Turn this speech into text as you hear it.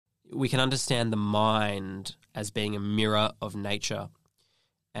we can understand the mind as being a mirror of nature.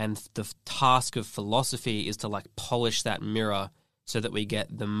 And the task of philosophy is to polish that mirror so that we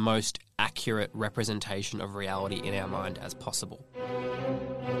get the most accurate representation of reality in our mind as possible.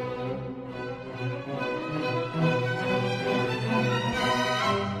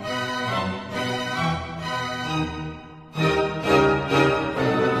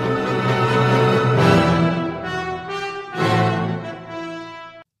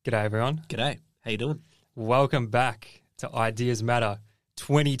 G'day everyone. G'day. How you doing? Welcome back to Ideas Matter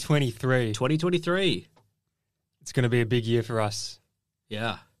 2023. 2023. It's going to be a big year for us.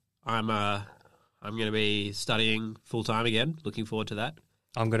 Yeah. I'm going to be studying full-time again. Looking forward to that.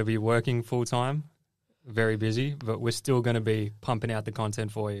 I'm going to be working full-time, very busy, but we're still going to be pumping out the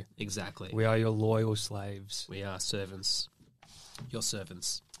content for you. Exactly. We are your loyal slaves. We are servants. Your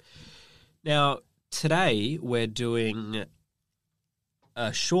servants. Now, today we're doing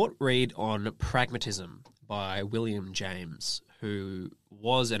a short read on Pragmatism by William James, who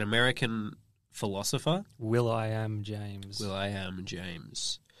was an American philosopher. Will.i.am James. Will.i.am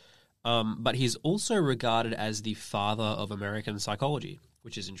James. But he's also regarded as the father of American psychology,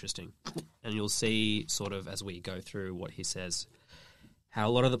 which is interesting. And you'll see sort of as we go through what he says, how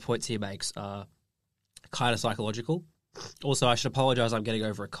a lot of the points he makes are kind of psychological. Also, I should apologize, I'm getting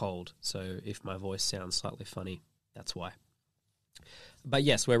over a cold. So if my voice sounds slightly funny, that's why. But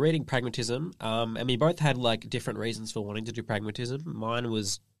yes, we're reading Pragmatism, and we both had different reasons for wanting to do Pragmatism. Mine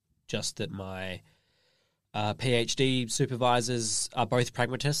was just that my PhD supervisors are both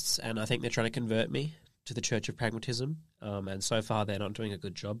pragmatists, and I think they're trying to convert me to the Church of Pragmatism, and so far they're not doing a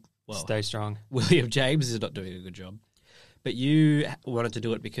good job. Well, stay strong. William James is not doing a good job. But you wanted to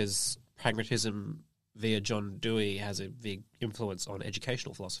do it because Pragmatism via John Dewey has a big influence on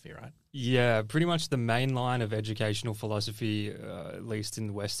educational philosophy, right? Yeah, pretty much the main line of educational philosophy, at least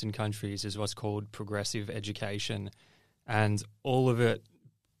in Western countries, is what's called progressive education. And all of it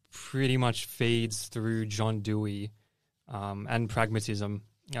pretty much feeds through John Dewey and pragmatism.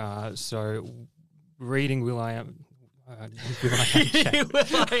 So reading Will.i.am... I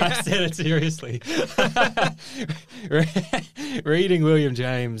said it seriously. Reading William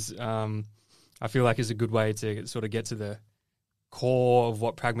James... I feel like is a good way to sort of get to the core of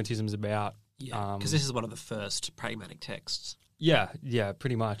what pragmatism is about. Yeah, because this is one of the first pragmatic texts. Yeah,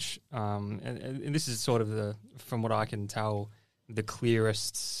 pretty much. And this is sort of from what I can tell, the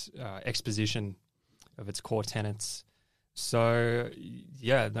clearest exposition of its core tenets. So,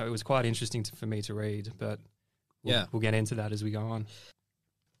 it was quite interesting for me to read, but we'll get into that as we go on.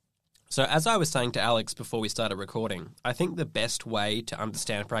 So as I was saying to Alex before we started recording, I think the best way to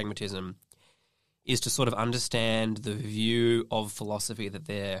understand pragmatism is to sort of understand the view of philosophy that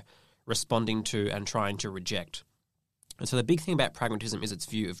they're responding to and trying to reject. And so the big thing about pragmatism is its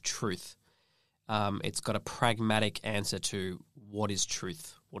view of truth. It's got a pragmatic answer to what is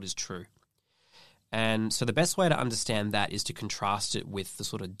truth, what is true. And so the best way to understand that is to contrast it with the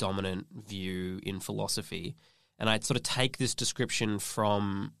sort of dominant view in philosophy. And I'd sort of take this description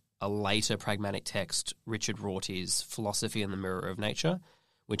from a later pragmatic text, Richard Rorty's Philosophy in the Mirror of Nature,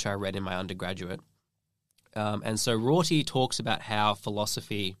 which I read in my undergraduate. And so Rorty talks about how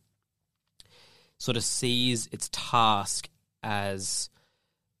philosophy sort of sees its task as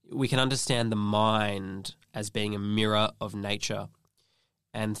we can understand the mind as being a mirror of nature.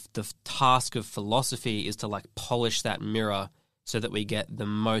 And the task of philosophy is to polish that mirror so that we get the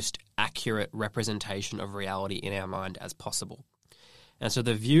most accurate representation of reality in our mind as possible. And so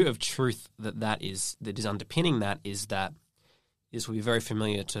the view of truth that is underpinning that is that this will be very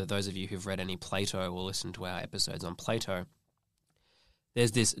familiar to those of you who've read any Plato or listened to our episodes on Plato.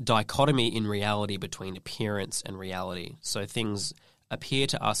 There's this dichotomy in reality between appearance and reality. So things appear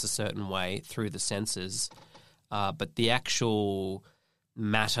to us a certain way through the senses, but the actual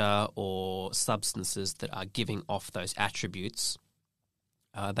matter or substances that are giving off those attributes,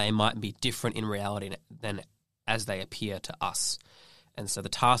 they might be different in reality than as they appear to us. And so the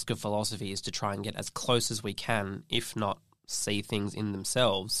task of philosophy is to try and get as close as we can, if not see things in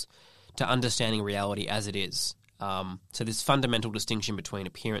themselves, to understanding reality as it is. So this fundamental distinction between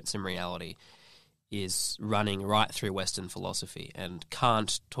appearance and reality is running right through Western philosophy. And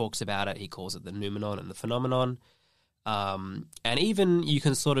Kant talks about it. He calls it the noumenon and the phenomenon. And even you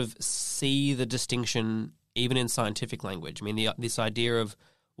can sort of see the distinction even in scientific language. I mean, this idea of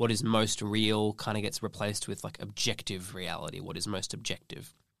what is most real kind of gets replaced with objective reality, what is most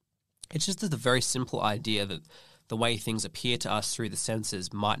objective. It's just the very simple idea that the way things appear to us through the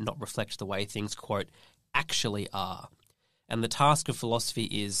senses might not reflect the way things, quote, actually are. And the task of philosophy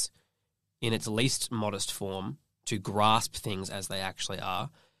is, in its least modest form, to grasp things as they actually are,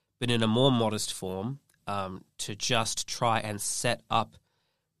 but in a more modest form, to just try and set up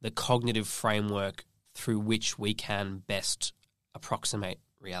the cognitive framework through which we can best approximate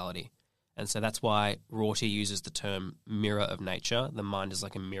reality. And so that's why Rorty uses the term mirror of nature. The mind is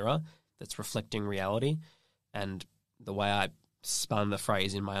like a mirror that's reflecting reality. And the way I spun the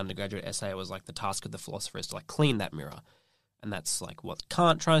phrase in my undergraduate essay was like the task of the philosopher is to like clean that mirror. And that's like what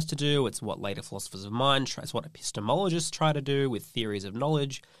Kant tries to do. It's what later philosophers of mind try. It's what epistemologists try to do with theories of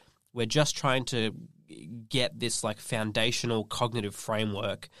knowledge. We're just trying to get this like foundational cognitive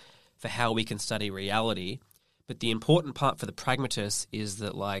framework for how we can study reality. But the important part for the pragmatist is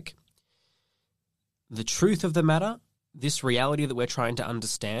that like the truth of the matter, this reality that we're trying to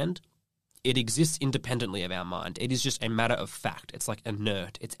understand, it exists independently of our mind. It is just a matter of fact. It's like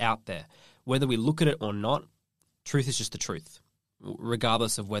inert. It's out there. Whether we look at it or not, truth is just the truth,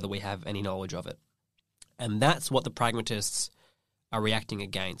 regardless of whether we have any knowledge of it. And that's what the pragmatists are reacting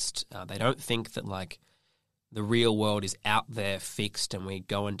against. They don't think that like the real world is out there fixed and we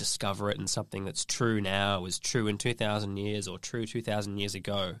go and discover it and something that's true now was true in 2,000 years or true 2,000 years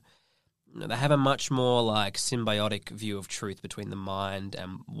ago. They have a much more like symbiotic view of truth between the mind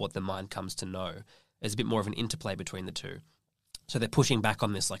and what the mind comes to know. There's a bit more of an interplay between the two. So they're pushing back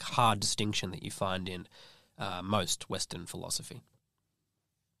on this like hard distinction that you find in most Western philosophy.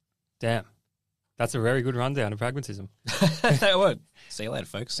 Damn. That's a very good rundown of pragmatism. That would. See you later,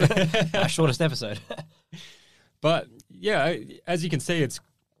 folks. Our shortest episode. But yeah, as you can see, it's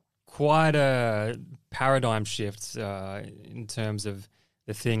quite a paradigm shift in terms of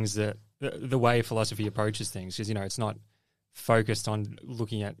the things that the way philosophy approaches things, because it's not focused on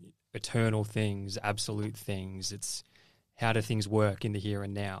looking at eternal things, absolute things. It's how do things work in the here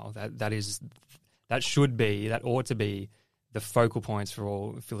and now. That ought to be the focal points for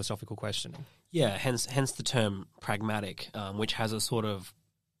all philosophical questioning. Yeah, hence the term pragmatic, which has a sort of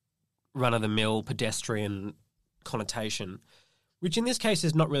run-of-the-mill pedestrian connotation, which in this case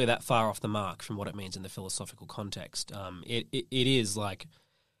is not really that far off the mark from what it means in the philosophical context. It is like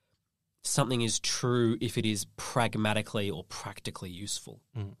something is true if it is pragmatically or practically useful,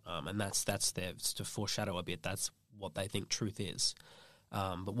 and that's there to foreshadow a bit. That's what they think truth is,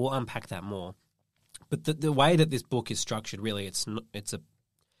 but we'll unpack that more. But the way that this book is structured, really, it's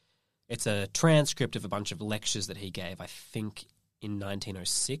a transcript of a bunch of lectures that he gave, I think, in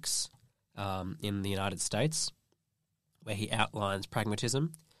 1906 in the United States, where he outlines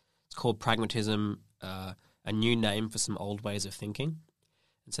pragmatism. It's called Pragmatism, a new name for some old ways of thinking.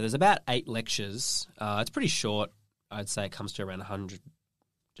 And so there's about 8 lectures. It's pretty short. I'd say it comes to around 100,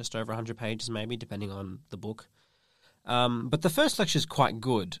 just over 100 pages maybe, depending on the book. But the first lecture is quite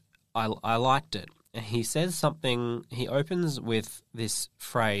good. I liked it. And he says something, he opens with this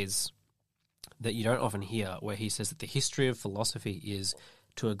phrase that you don't often hear, where he says that the history of philosophy is,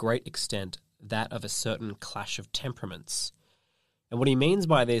 to a great extent, that of a certain clash of temperaments. And what he means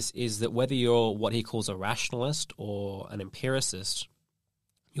by this is that whether you're what he calls a rationalist or an empiricist,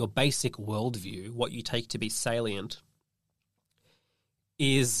 your basic worldview, what you take to be salient,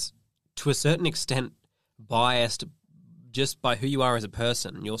 is to a certain extent biased just by who you are as a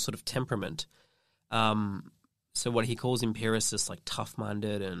person, your sort of temperament. So what he calls empiricists like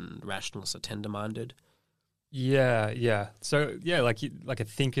tough-minded and rationalists are tender-minded. Yeah. So like a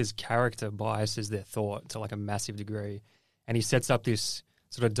thinker's character biases their thought to like a massive degree, and he sets up this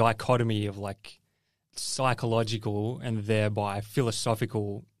sort of dichotomy of like psychological and thereby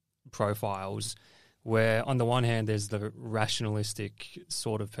philosophical profiles, where on the one hand there's the rationalistic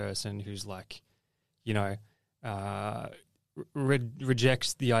sort of person who's like,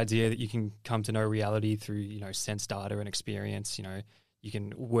 rejects the idea that you can come to know reality through, sense data and experience. You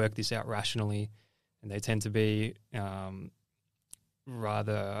can work this out rationally, and they tend to be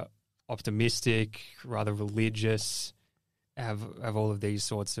rather optimistic, rather religious, have all of these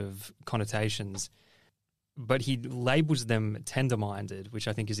sorts of connotations. But he labels them tender-minded, which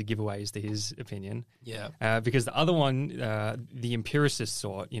I think is a giveaway as to his opinion. Yeah. Because the other one, the empiricist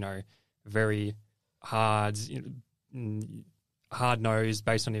sort, very hard, hard-nosed,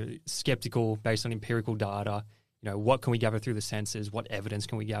 skeptical, based on empirical data. What can we gather through the senses? What evidence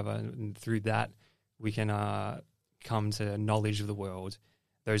can we gather? And through that, we can come to knowledge of the world.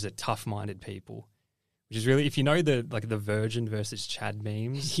 Those are tough-minded people. Which is really, if you know the Virgin versus Chad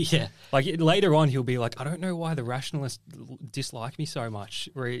memes, yeah. Like later on, he'll be like, I don't know why the rationalists dislike me so much.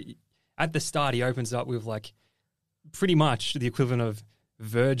 Where at the start, he opens up with like pretty much the equivalent of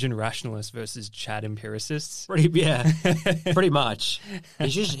Virgin rationalists versus Chad empiricists. Pretty much.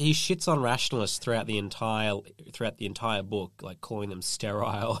 He shits on rationalists throughout the entire book, like calling them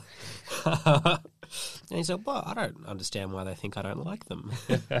sterile. And he said, well, I don't understand why they think I don't like them.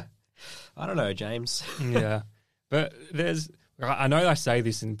 I don't know, James. Yeah. But I know I say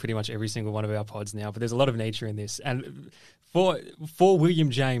this in pretty much every single one of our pods now, but there's a lot of nature in this. And for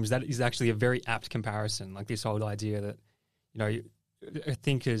William James, that is actually a very apt comparison, like this whole idea that, a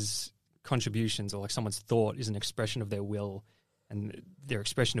thinker's contributions or like someone's thought is an expression of their will, and their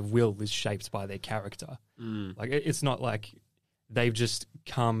expression of will is shaped by their character. Like it's not like they've just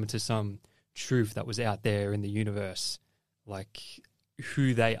come to some truth that was out there in the universe. Like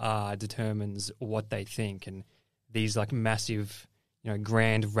who they are determines what they think, and these like massive,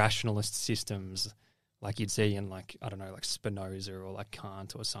 grand rationalist systems like you'd see in like, I don't know, like Spinoza or like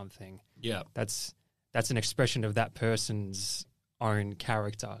Kant or something. Yeah. That's an expression of that person's own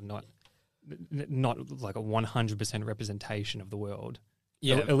character, not like a 100% representation of the world.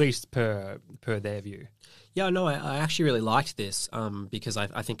 Yeah, at least per their view. Yeah, no, I actually really liked this because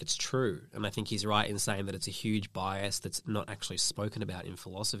I think it's true, and I think he's right in saying that it's a huge bias that's not actually spoken about in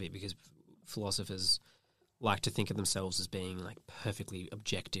philosophy, because philosophers like to think of themselves as being like perfectly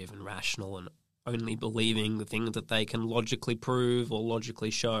objective and rational and only believing the things that they can logically prove or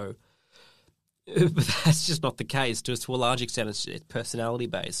logically show. But that's just not the case. To a large extent, it's personality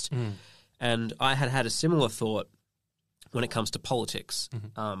based. And I had a similar thought when it comes to politics.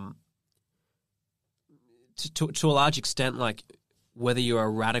 To a large extent, like whether you're a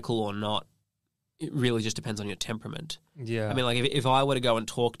radical or not, it really just depends on your temperament. Yeah. I mean, like if I were to go and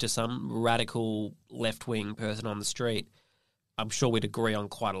talk to some radical left-wing person on the street, I'm sure we'd agree on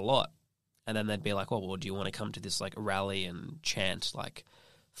quite a lot. And then they'd be like, well, do you want to come to this like rally and chant like,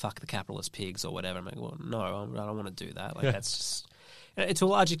 fuck the capitalist pigs or whatever? I'm like, well, no, I don't want to do that. Like that's just, to a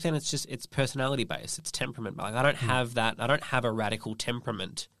large extent, it's personality based. It's temperament. Like I don't have that. I don't have a radical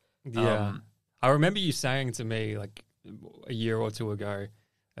temperament. Yeah. I remember you saying to me like a year or two ago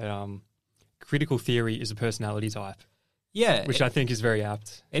that critical theory is a personality type. Yeah. Which I think is very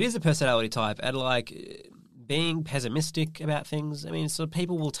apt. It is a personality type. And like being pessimistic about things, I mean, so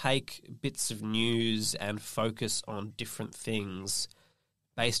people will take bits of news and focus on different things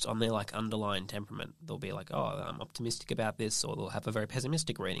based on their like underlying temperament. They'll be like, oh, I'm optimistic about this, or they'll have a very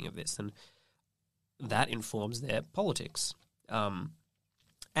pessimistic reading of this, and that informs their politics. And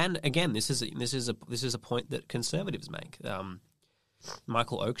again, this is a point that conservatives make.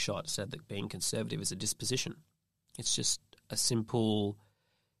 Michael Oakeshott said that being conservative is a disposition. It's just a simple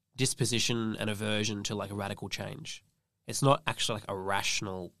disposition and aversion to like a radical change. It's not actually like a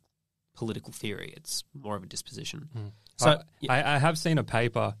rational political theory. It's more of a disposition. So I have seen a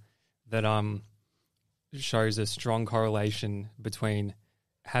paper that shows a strong correlation between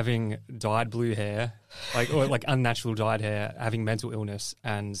having dyed blue hair, or unnatural dyed hair, having mental illness,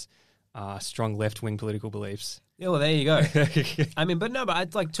 and strong left-wing political beliefs. Yeah, well, there you go. I mean, but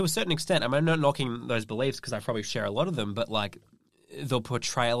I'd like to a certain extent. I mean, I'm not knocking those beliefs because I probably share a lot of them, but like the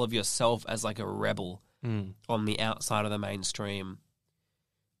portrayal of yourself as like a rebel on the outside of the mainstream.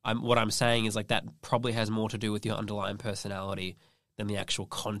 What I'm saying is like that probably has more to do with your underlying personality than the actual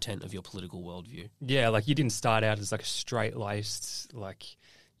content of your political worldview. Yeah, like you didn't start out as like a straight-laced,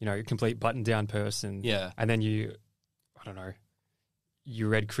 complete button-down person. Yeah. And then you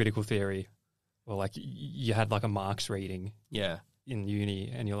read critical theory, or like you had like a Marx reading in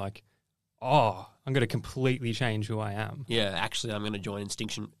uni, and you're like, oh, I'm going to completely change who I am. Yeah, actually, I'm going to join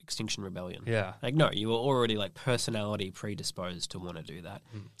Extinction Rebellion. Yeah. Like, no, you were already like personality predisposed to want to do that.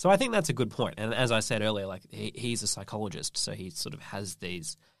 So I think that's a good point. And as I said earlier, like he's a psychologist, so he sort of has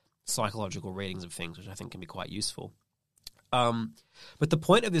these psychological readings of things, which I think can be quite useful. But the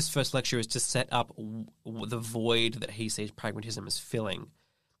point of this first lecture is to set up the void that he sees pragmatism as filling.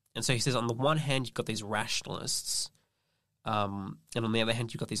 And so he says, on the one hand, you've got these rationalists, and on the other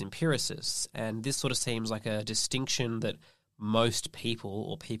hand, you've got these empiricists. And this sort of seems like a distinction that most people,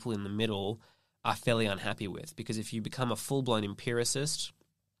 or people in the middle, are fairly unhappy with. Because if you become a full-blown empiricist,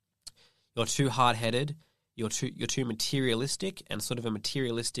 you're too hard-headed, you're too materialistic, and sort of a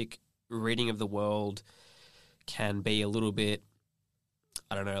materialistic reading of the world can be a little bit,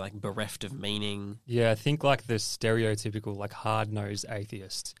 I don't know, like bereft of meaning. Yeah, I think like the stereotypical like hard-nosed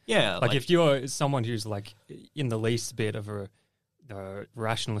atheist. Yeah. Like if you're someone who's like in the least bit of a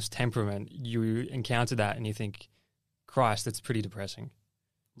rationalist temperament, you encounter that and you think, Christ, that's pretty depressing.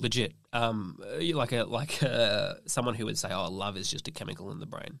 Legit. Someone who would say, oh, love is just a chemical in the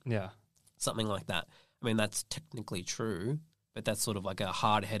brain. Yeah. Something like that. I mean, that's technically true, but that's sort of like a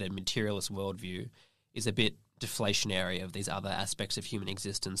hard-headed materialist worldview is a bit deflationary of these other aspects of human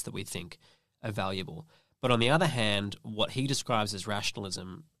existence that we think are valuable. But on the other hand, what he describes as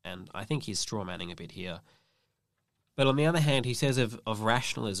rationalism, and I think he's strawmanning a bit here, but on the other hand, he says of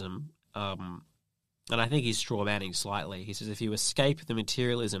rationalism, and I think he's straw manning slightly. He says if you escape the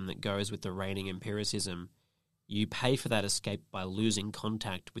materialism that goes with the reigning empiricism, you pay for that escape by losing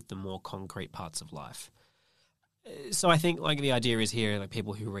contact with the more concrete parts of life. So I think like the idea is here, like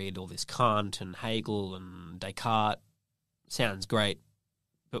people who read all this Kant and Hegel and Descartes, sounds great,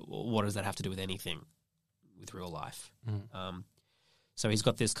 but what does that have to do with anything with real life? So he's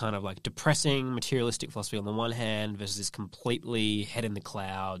got this kind of like depressing materialistic philosophy on the one hand versus this completely head in the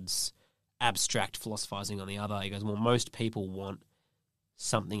clouds, abstract philosophizing on the other. He goes, well, most people want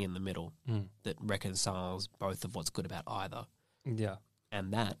something in the middle that reconciles both of what's good about either. Yeah.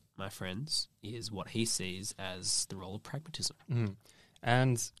 And that, my friends, is what he sees as the role of pragmatism.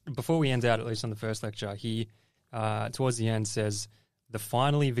 And before we end out, at least on the first lecture, he, towards the end, says, the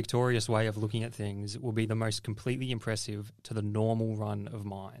finally victorious way of looking at things will be the most completely impressive to the normal run of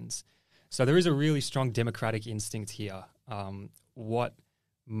minds. So there is a really strong democratic instinct here. What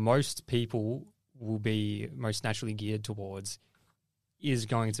most people will be most naturally geared towards is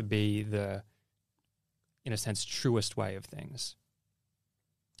going to be the, in a sense, truest way of things.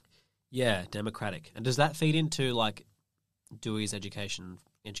 Yeah, democratic. And does that feed into like Dewey's educational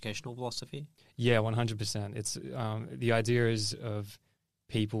philosophy? Yeah, 100%. It's the idea is of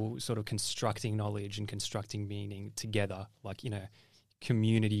people sort of constructing knowledge and constructing meaning together, like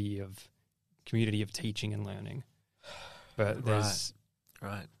community of teaching and learning. But there's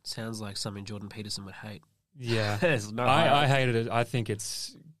right. Sounds like something Jordan Peterson would hate. Yeah, No I hated it. I think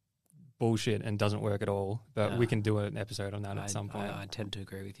it's bullshit and doesn't work at all. But we can do an episode on that at some point. I tend to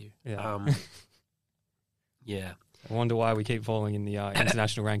agree with you. Yeah. Yeah. I wonder why we keep falling in the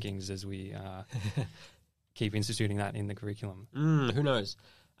international rankings as we keep instituting that in the curriculum. Who knows?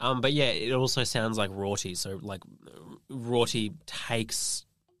 But yeah, it also sounds like Rorty. So like Rorty takes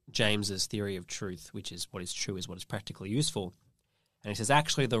James's theory of truth, which is what is true is what is practically useful. And he says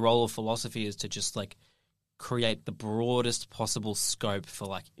actually the role of philosophy is to just like create the broadest possible scope for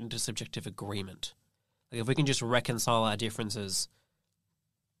like intersubjective agreement. Like if we can just reconcile our differences,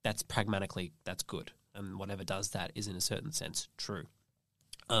 that's good. And whatever does that is in a certain sense true.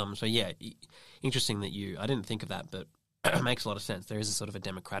 So yeah, interesting that I didn't think of that, but it makes a lot of sense. There is a sort of a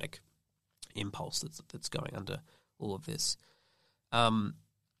democratic impulse that's going under all of this.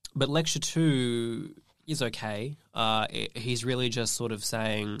 But lecture 2 is okay. He's really just sort of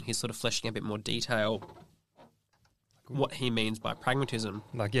saying, he's sort of fleshing a bit more detail what he means by pragmatism.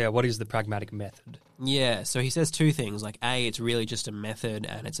 Like, yeah, what is the pragmatic method? Yeah, so he says two things. Like, A, it's really just a method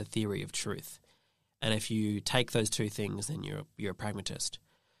and it's a theory of truth. And if you take those two things, then you're a pragmatist.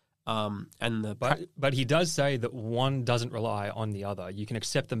 But he does say that one doesn't rely on the other. You can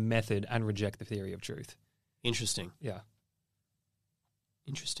accept the method and reject the theory of truth. Interesting. Yeah.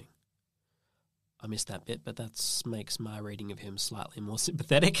 Interesting. I missed that bit, but that makes my reading of him slightly more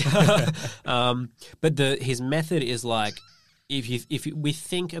sympathetic. But his method is like, if we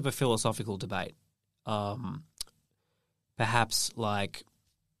think of a philosophical debate, perhaps like,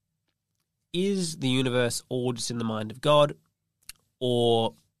 is the universe all just in the mind of God,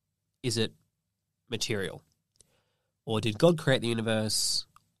 or is it material? Or did God create the universe,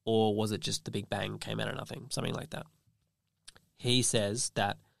 or was it just the Big Bang came out of nothing? Something like that. He says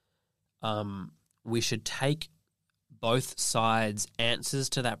that we should take both sides' answers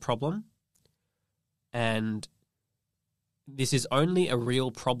to that problem, and this is only a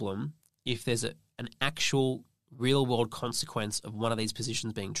real problem if there's an actual real-world consequence of one of these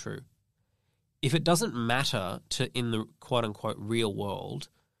positions being true. If it doesn't matter in the quote-unquote real world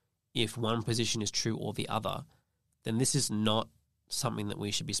if one position is true or the other, then this is not something that we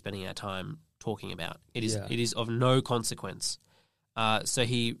should be spending our time talking about. It is of no consequence. So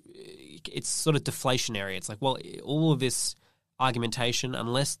it's sort of deflationary. It's like, well, all of this argumentation,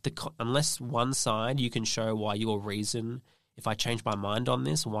 unless one side you can show why your reason, if I change my mind on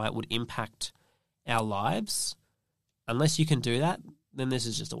this, why it would impact our lives, unless you can do that, then this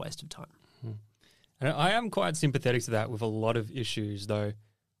is just a waste of time. And I am quite sympathetic to that with a lot of issues, though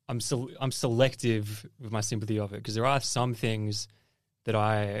I'm selective with my sympathy of it, because there are some things that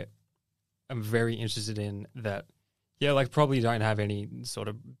I am very interested in that, yeah, like probably don't have any sort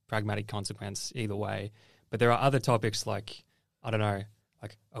of pragmatic consequence either way. But there are other topics like, I don't know,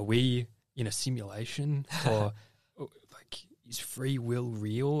 like, are we in a simulation, or like, is free will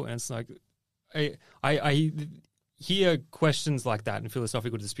real? And it's like, I hear questions like that and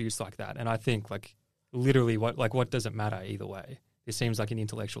philosophical disputes like that, and I think like, literally, what does it matter either way? It seems like an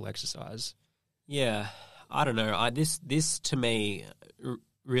intellectual exercise. Yeah, I don't know. This to me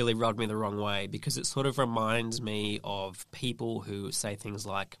really rubbed me the wrong way, because it sort of reminds me of people who say things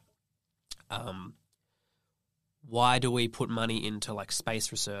like, why do we put money into like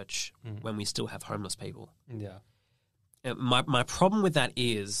space research when we still have homeless people? Yeah. My problem with that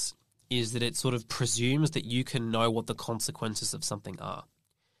is that it sort of presumes that you can know what the consequences of something are.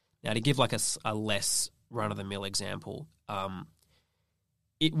 Now, to give like a less run-of-the-mill example,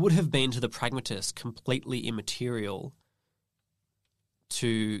 it would have been to the pragmatist completely immaterial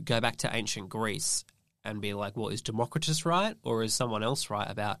to go back to ancient Greece and be like, well, is Democritus right or is someone else right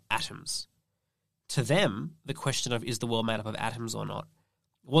about atoms? To them, the question of is the world made up of atoms or not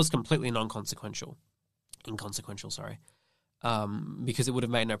was completely inconsequential, because it would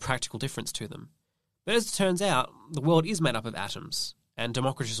have made no practical difference to them. But as it turns out, the world is made up of atoms, and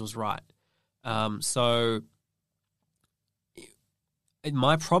Democritus was right. So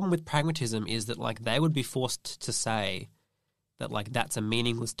my problem with pragmatism is that like they would be forced to say that like that's a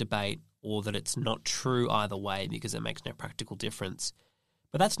meaningless debate or that it's not true either way because it makes no practical difference.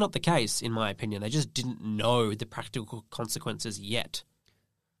 But that's not the case, in my opinion. They just didn't know the practical consequences yet.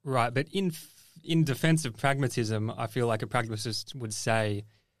 Right, but in defense of pragmatism, I feel like a pragmatist would say,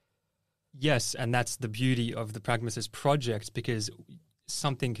 yes, and that's the beauty of the pragmatist project, because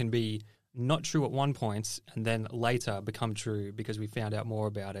something can be not true at one point and then later become true because we found out more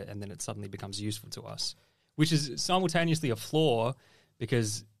about it and then it suddenly becomes useful to us, which is simultaneously a flaw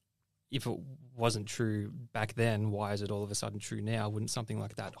because if it wasn't true back then, why is it all of a sudden true now? Wouldn't something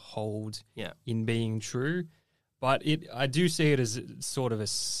like that hold in being true? But I do see it as sort of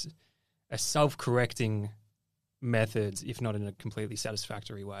a self-correcting method, if not in a completely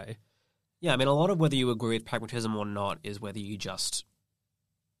satisfactory way. Yeah, I mean, a lot of whether you agree with pragmatism or not is whether you just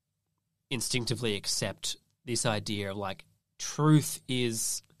instinctively accept this idea of like truth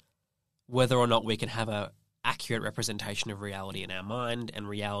is whether or not we can have a accurate representation of reality in our mind, and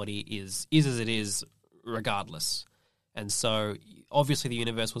reality is as it is regardless. And so obviously the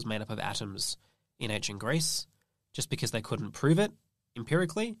universe was made up of atoms in ancient Greece. Just because they couldn't prove it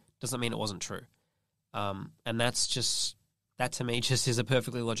empirically doesn't mean it wasn't true. And that to me just is a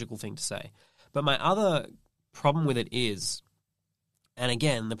perfectly logical thing to say. But my other problem with it is, and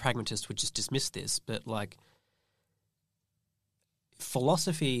again, the pragmatist would just dismiss this, but like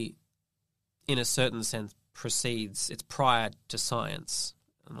philosophy in a certain sense it's prior to science.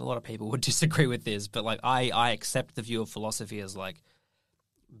 And a lot of people would disagree with this, but like I accept the view of philosophy as like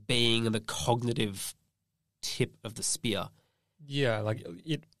being the cognitive tip of the spear. Yeah, like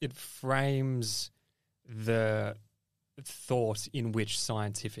it frames the thought in which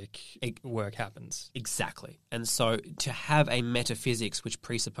scientific work happens. Exactly. And so to have a metaphysics which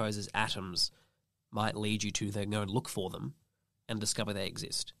presupposes atoms might lead you to then go and look for them and discover they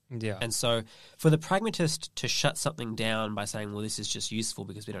exist. Yeah. And so for the pragmatist to shut something down by saying, well, this is just useful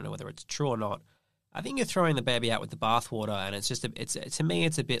because we don't know whether it's true or not, I think you're throwing the baby out with the bathwater, and it's just to me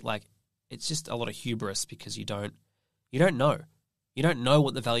it's a bit like it's just a lot of hubris because you don't know. You don't know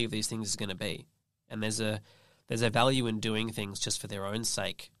what the value of these things is going to be. And there's a value in doing things just for their own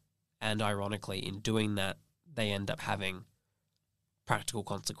sake, and ironically in doing that they end up having practical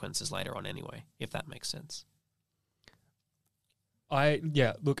consequences later on anyway, if that makes sense. I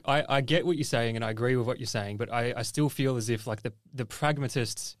get what you're saying and I agree with what you're saying, but I still feel as if like the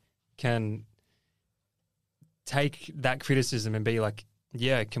pragmatists can take that criticism and be like,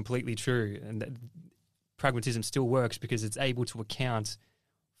 yeah, completely true. And that pragmatism still works because it's able to account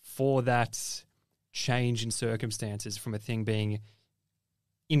for that change in circumstances from a thing being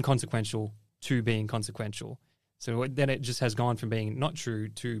inconsequential to being consequential. So then it just has gone from being not true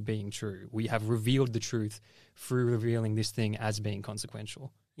to being true. We have revealed the truth through revealing this thing as being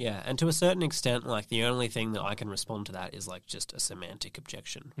consequential. Yeah, and to a certain extent, like the only thing that I can respond to that is like just a semantic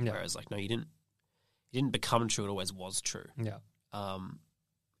objection. Yeah. Whereas like, no, you didn't become true, it always was true. Yeah.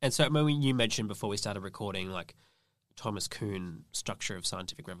 And so when you mentioned before we started recording, like Thomas Kuhn structure of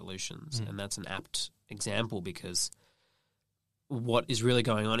scientific revolutions, and that's an apt example because what is really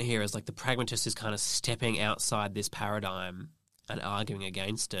going on here is like the pragmatist is kind of stepping outside this paradigm and arguing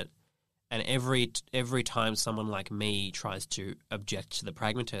against it. And every time someone like me tries to object to the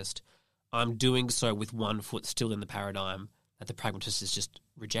pragmatist, I'm doing so with one foot still in the paradigm that the pragmatist is just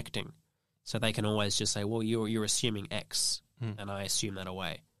rejecting. So they can always just say, well, you're assuming X, and I assume that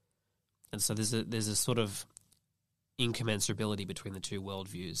away. And so there's a sort of incommensurability between the two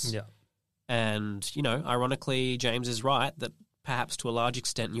worldviews. Yeah. And, ironically, James is right that perhaps to a large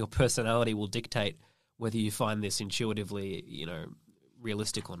extent your personality will dictate whether you find this intuitively,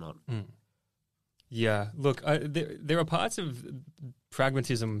 realistic or not. Yeah. Look, there are parts of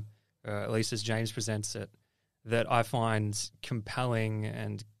pragmatism, at least as James presents it, that I find compelling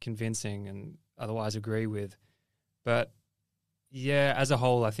and convincing and otherwise agree with. But, yeah, as a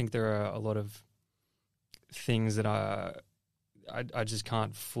whole, I think there are a lot of things that I just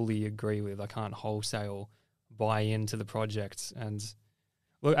can't fully agree with. I can't wholesale buy into the project. And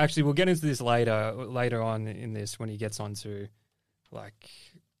well, actually, we'll get into this later on in this when he gets onto like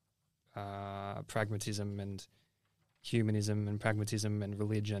pragmatism and humanism and pragmatism and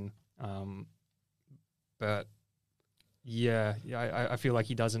religion. But yeah, I feel like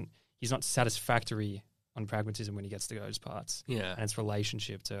he's not satisfactory on pragmatism when he gets to those parts. Yeah. And its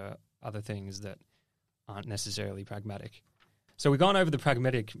relationship to other things that aren't necessarily pragmatic. So we've gone over the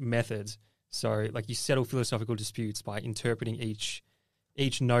pragmatic methods. So like you settle philosophical disputes by interpreting each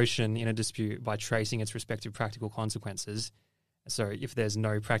notion in a dispute by tracing its respective practical consequences. So if there's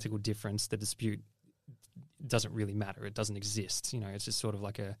no practical difference, the dispute doesn't really matter. It doesn't exist. It's just sort of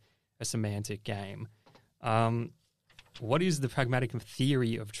like a semantic game. What is the pragmatic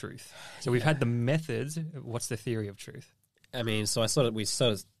theory of truth? So we've had the methods. What's the theory of truth? I mean, we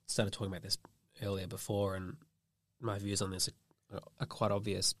started talking about this earlier before, and my views on this are quite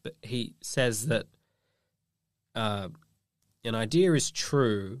obvious. But he says that an idea is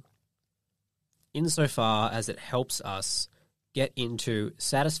true insofar as it helps us get into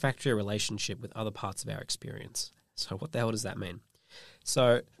satisfactory relationship with other parts of our experience. So what the hell does that mean?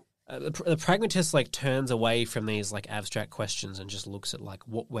 So the pragmatist turns away from these abstract questions and just looks at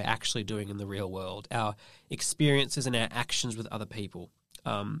what we're actually doing in the real world, our experiences and our actions with other people.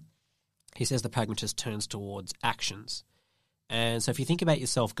 He says the pragmatist turns towards actions. And so if you think about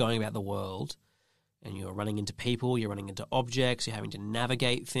yourself going about the world and you're running into people, you're running into objects, you're having to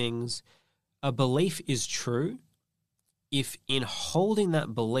navigate things, a belief is true if in holding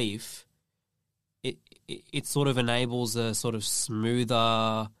that belief, it sort of enables a sort of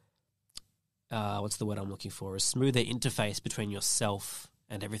smoother, what's the word I'm looking for, a smoother interface between yourself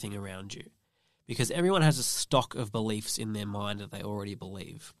and everything around you. Because everyone has a stock of beliefs in their mind that they already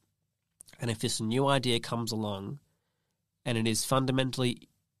believe. And if this new idea comes along and it is fundamentally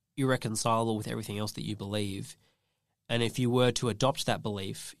irreconcilable with everything else that you believe, and if you were to adopt that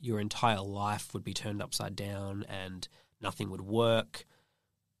belief, your entire life would be turned upside down and nothing would work,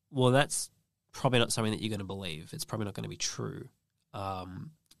 well, that's probably not something that you're going to believe. It's probably not going to be true.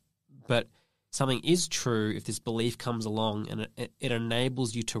 But something is true if this belief comes along and it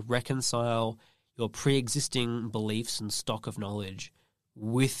enables you to reconcile your pre-existing beliefs and stock of knowledge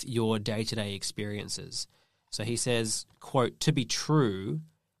with your day-to-day experiences. So he says, quote, to be true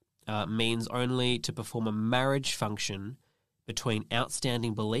means only to perform a marriage function between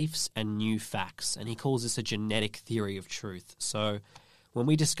outstanding beliefs and new facts. And he calls this a genetic theory of truth. So when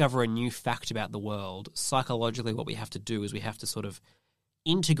we discover a new fact about the world, psychologically what we have to do is we have to sort of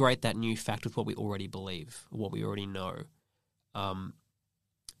integrate that new fact with what we already believe, what we already know. And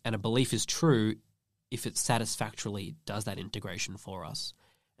a belief is true if it satisfactorily does that integration for us.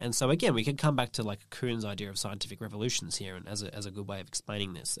 And so again, we can come back to Kuhn's idea of scientific revolutions here, and as a good way of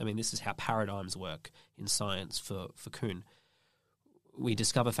explaining this. I mean, this is how paradigms work in science for Kuhn. We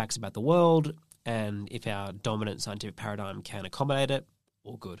discover facts about the world, and if our dominant scientific paradigm can accommodate it,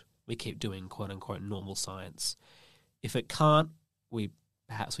 all good. We keep doing quote-unquote normal science. If it can't,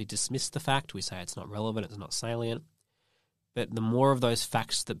 perhaps we dismiss the fact. We say it's not relevant, it's not salient. But the more of those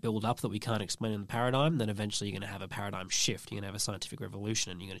facts that build up that we can't explain in the paradigm, then eventually you're going to have a paradigm shift. You're going to have a scientific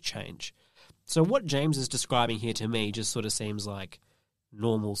revolution and you're going to change. So what James is describing here to me just sort of seems like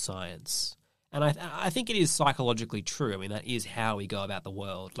normal science. And I think it is psychologically true. I mean, that is how we go about the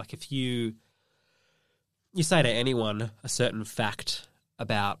world. If you say to anyone a certain fact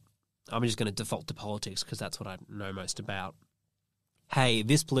about, I'm just going to default to politics because that's what I know most about. Hey,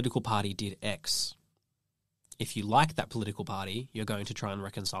 this political party did X. If you like that political party, you're going to try and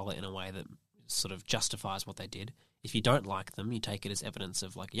reconcile it in a way that sort of justifies what they did. If you don't like them, you take it as evidence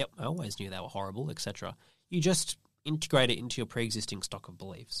of yep, I always knew they were horrible, etc. You just integrate it into your pre-existing stock of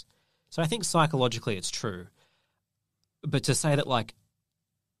beliefs. So I think psychologically it's true. But to say that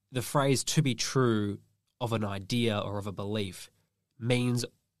the phrase to be true of an idea or of a belief means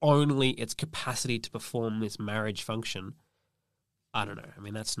only its capacity to perform this marriage function, I don't know. I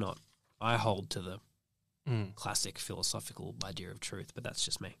mean, that's not... I hold to the classic philosophical idea of truth, but that's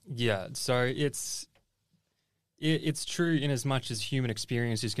just me. Yeah, so it's true in as much as human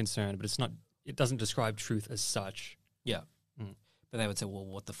experience is concerned, but it doesn't describe truth as such. Yeah. But they would say, well,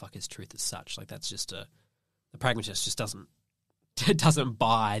 what the fuck is truth as such? That's just the pragmatist just doesn't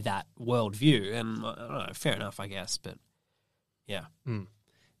buy that worldview. And I don't know, fair enough, I guess, but yeah.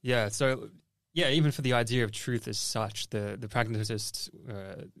 Yeah, so yeah, even for the idea of truth as such, the pragmatist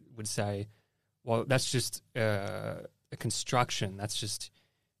would say, well, that's just a construction. That's just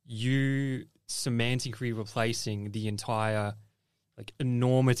you semantically replacing the entire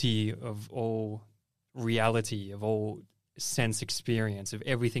enormity of all reality of all sense experience, of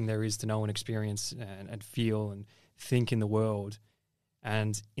everything there is to know and experience and feel and think in the world.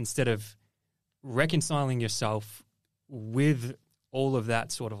 And instead of reconciling yourself with all of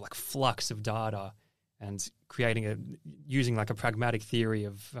that sort of like flux of data and using like a pragmatic theory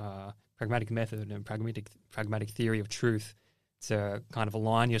of pragmatic method and pragmatic theory of truth to kind of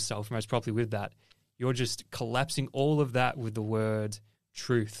align yourself most properly with that, you're just collapsing all of that with the word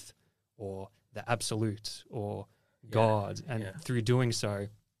truth or the absolute or God. And through doing so,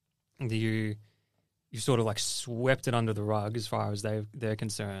 you sort of like swept it under the rug as far as they're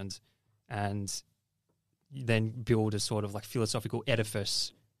concerned, and then build a sort of like philosophical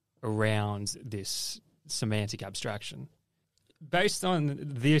edifice around this semantic abstraction. Based on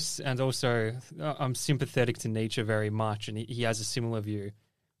this, and also I'm sympathetic to Nietzsche very much, and he has a similar view.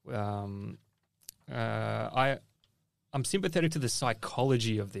 I'm sympathetic to the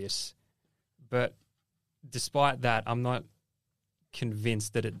psychology of this, but despite that, I'm not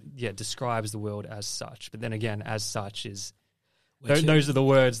convinced that it describes the world as such. But then again, as such is those are the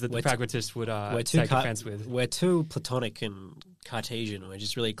words that the pragmatist would take offense with. We're too Platonic and Cartesian. We're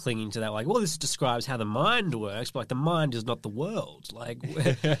just really clinging to that, like, well, this describes how the mind works, but like the mind is not the world. Like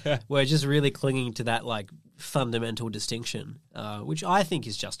we're just really clinging to that like fundamental distinction, which I think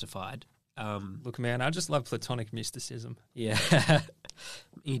is justified. Look, man, I just love Platonic mysticism. Yeah,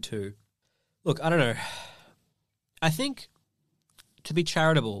 me too. Look, I don't know. I think to be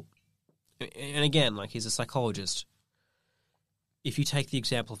charitable, and again, like he's a psychologist, if you take the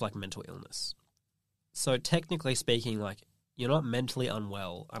example of like mental illness, so technically speaking, like you're not mentally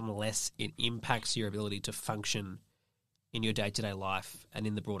unwell unless it impacts your ability to function in your day-to-day life and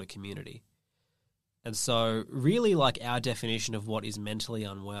in the broader community. And so really like our definition of what is mentally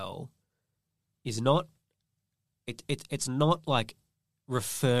unwell is not, it's not like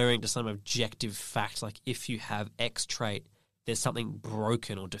referring to some objective fact, like if you have X trait, there's something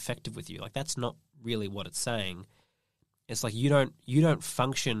broken or defective with you. Like that's not really what it's saying. It's like you don't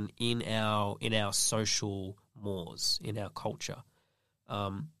function in our social mores, in our culture,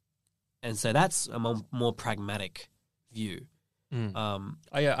 and so that's a more pragmatic view.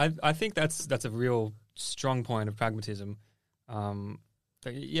 I think that's a real strong point of pragmatism.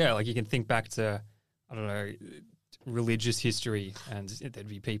 Like you can think back to, I don't know, religious history, and there'd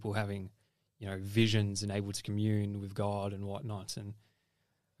be people having, visions and able to commune with God and whatnot. And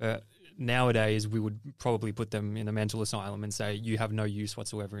nowadays, we would probably put them in a mental asylum and say, you have no use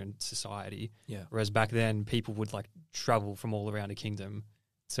whatsoever in society. Yeah. Whereas back then, people would like travel from all around a kingdom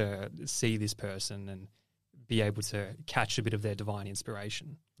to see this person and be able to catch a bit of their divine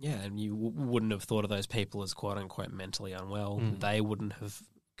inspiration. Yeah, and you wouldn't have thought of those people as quote-unquote mentally unwell. They wouldn't have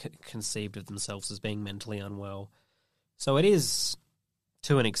conceived of themselves as being mentally unwell. So it is,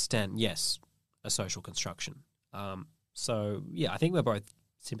 to an extent, yes, a social construction. So, yeah, I think we're both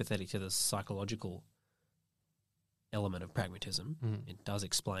sympathetic to the psychological element of pragmatism. It does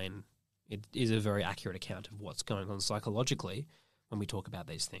explain, it is a very accurate account of what's going on psychologically when we talk about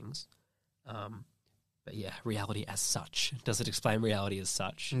these things. But yeah, reality as such. Does it explain reality as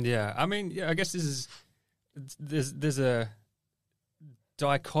such? Yeah, I mean, I guess there's a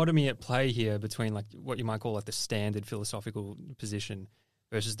dichotomy at play here between like what you might call like the standard philosophical position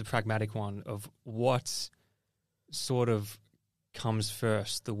versus the pragmatic one of what sort of comes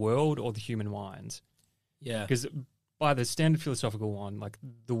first, the world or the human mind. Yeah. Because by the standard philosophical one, like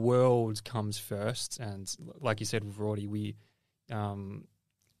the world comes first, and like you said with Rorty, we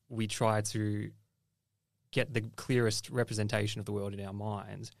try to get the clearest representation of the world in our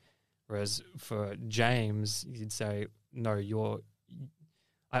mind. Whereas for James, you'd say, no,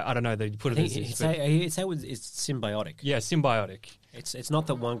 I don't know, they'd put it as this. He'd say it's symbiotic. Yeah, symbiotic. It's not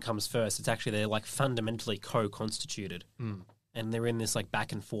that one comes first. It's actually they're like fundamentally co-constituted. And they're in this like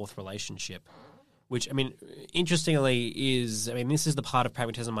back and forth relationship, which, I mean, interestingly this is the part of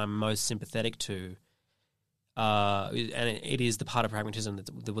pragmatism I'm most sympathetic to. And it is the part of pragmatism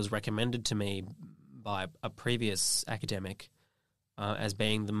that was recommended to me by a previous academic as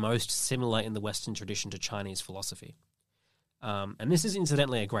being the most similar in the Western tradition to Chinese philosophy. And this is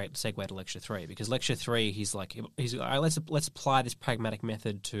incidentally a great segue to Lecture 3, because Lecture 3, he's like, let's apply this pragmatic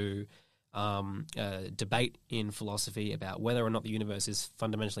method to debate in philosophy about whether or not the universe is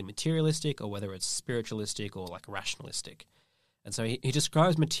fundamentally materialistic or whether it's spiritualistic or like rationalistic. And so he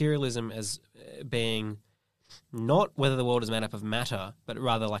describes materialism as being not whether the world is made up of matter, but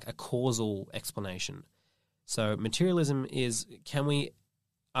rather like a causal explanation. So materialism is, can we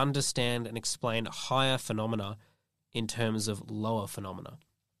understand and explain higher phenomena in terms of lower phenomena?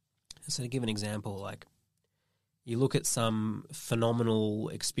 So to give an example, like you look at some phenomenal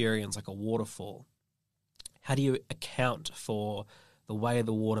experience like a waterfall, How do you account for the way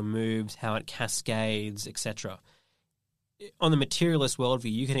the water moves, how it cascades, etc.? On the materialist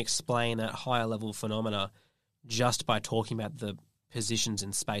worldview, you can explain that higher level phenomena just by talking about the positions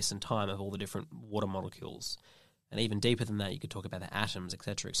in space and time of all the different water molecules. And even deeper than that, you could talk about the atoms,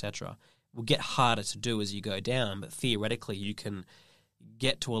 etc., etc. It will get harder to do as you go down, but theoretically you can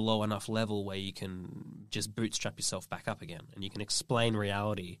get to a low enough level where you can just bootstrap yourself back up again, and you can explain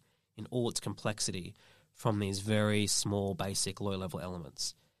reality in all its complexity from these very small, basic, low-level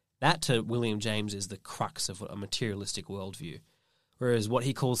elements. That, to William James, is the crux of a materialistic worldview. Whereas what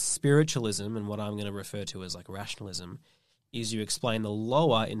he calls spiritualism, and what I'm going to refer to as like rationalism, is you explain the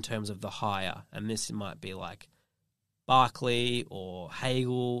lower in terms of the higher. And this might be like Berkeley or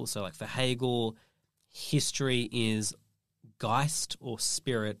Hegel. So like for Hegel, history is Geist or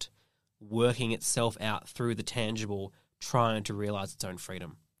spirit working itself out through the tangible, trying to realize its own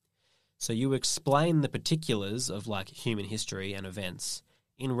freedom. So you explain the particulars of like human history and events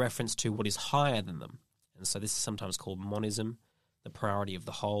in reference to what is higher than them. And so this is sometimes called monism, the priority of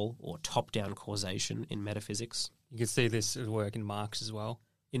the whole, or top-down causation in metaphysics. You can see this at work in Marx as well.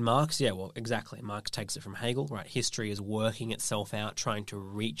 In Marx, yeah, well, exactly. Marx takes it from Hegel, right? History is working itself out, trying to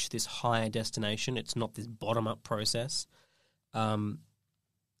reach this higher destination. It's not this bottom-up process. And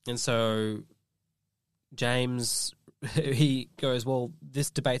so James, he goes, well, this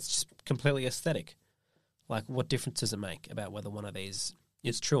debate's just completely aesthetic. Like, what difference does it make about whether one of these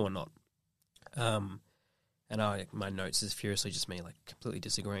is true or not? And my notes is furiously just me, like, completely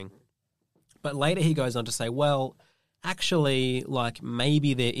disagreeing. But later he goes on to say, well, actually, like,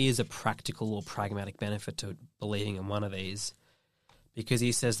 maybe there is a practical or pragmatic benefit to believing in one of these, because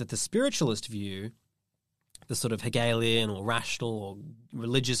he says that the spiritualist view, the sort of Hegelian or rational or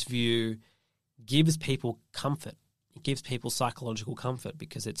religious view, gives people comfort. It gives people psychological comfort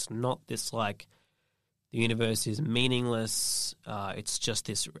because it's not this, like, the universe is meaningless, it's just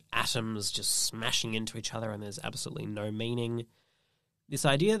this atoms just smashing into each other and there's absolutely no meaning. This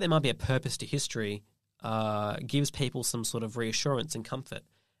idea that there might be a purpose to history gives people some sort of reassurance and comfort.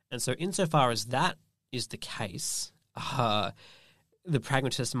 And so insofar as that is the case, the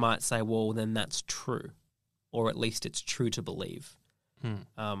pragmatist might say, well, then that's true, or at least it's true to believe.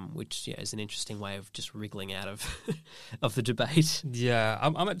 Which is an interesting way of just wriggling out of of the debate. Yeah,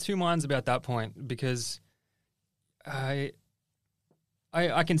 I'm at two minds about that point because I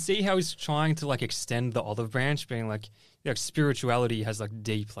can see how he's trying to like extend the olive branch, being like, spirituality has like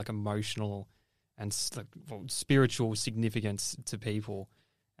deep, like emotional and spiritual significance to people,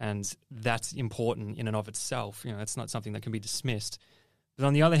 and that's important in and of itself. It's not something that can be dismissed. But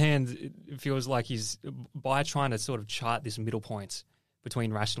on the other hand, it feels like he's, by trying to sort of chart this middle point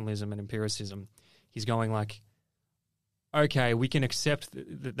between rationalism and empiricism, he's going like, okay, we can accept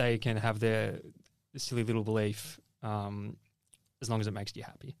that they can have their silly little belief as long as it makes you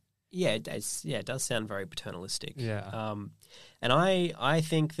happy. Yeah, it does. Yeah, it does sound very paternalistic. Yeah. And I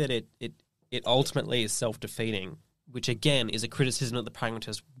think that it ultimately is self-defeating, which again is a criticism that the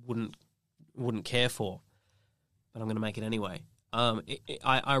pragmatist wouldn't care for. But I'm going to make it anyway.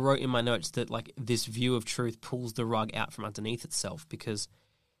 I wrote in my notes that like this view of truth pulls the rug out from underneath itself, because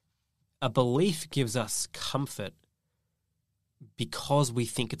a belief gives us comfort because we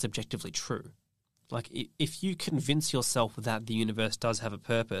think it's objectively true. Like if you convince yourself that the universe does have a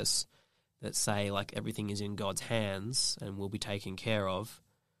purpose, that say like everything is in God's hands and will be taken care of,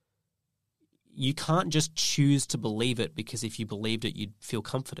 you can't just choose to believe it because if you believed it, you'd feel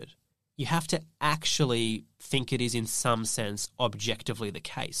comforted. You have to actually think it is in some sense objectively the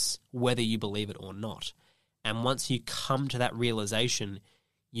case, whether you believe it or not. And once you come to that realization,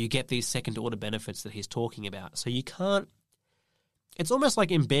 you get these second-order benefits that he's talking about. So you can't... It's almost like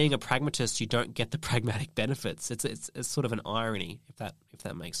in being a pragmatist, you don't get the pragmatic benefits. It's sort of an irony, if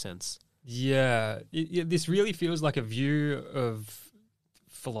that makes sense. Yeah. This really feels like a view of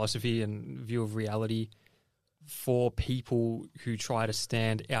philosophy and view of reality for people who try to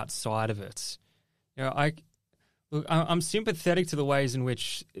stand outside of it. I'm sympathetic to the ways in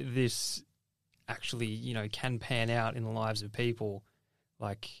which this actually, can pan out in the lives of people.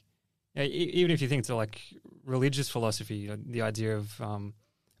 Like, even if you think to like religious philosophy, the idea of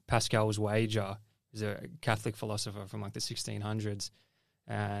Pascal's wager, is a Catholic philosopher from like the 1600s,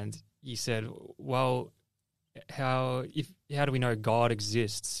 and he said, well, how do we know God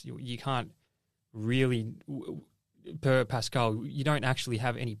exists? You can't really, per Pascal, you don't actually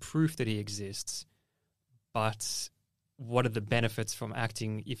have any proof that he exists, but what are the benefits from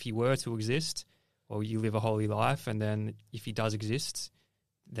acting if he were to exist? Well, you live a holy life, and then if he does exist,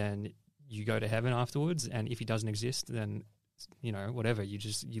 then you go to heaven afterwards, and if he doesn't exist, then, whatever, you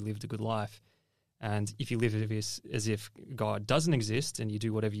lived a good life. And if you live as if God doesn't exist and you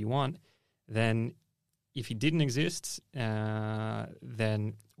do whatever you want, then if he didn't exist,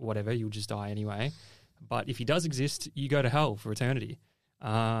 then whatever, you'll just die anyway. But if he does exist, you go to hell for eternity.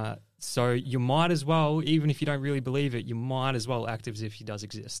 So you might as well, even if you don't really believe it, you might as well act as if he does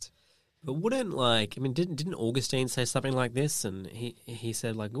exist. But didn't Augustine say something like this? And he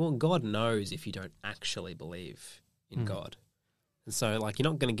said, like, well, God knows if you don't actually believe in God. And so, like, you're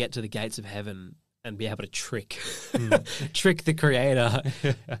not going to get to the gates of heaven and be able to trick the creator.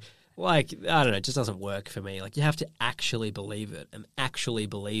 Like, I don't know, it just doesn't work for me. Like, you have to actually believe it. And actually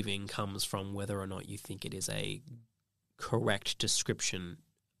believing comes from whether or not you think it is a correct description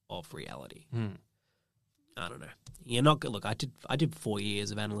of reality. I don't know. You're not look. I did 4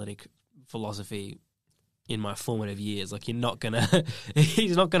 years of analytic philosophy in my formative years. Like, he's not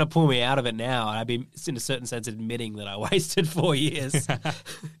gonna pull me out of it now. I'd be in a certain sense admitting that I wasted 4 years.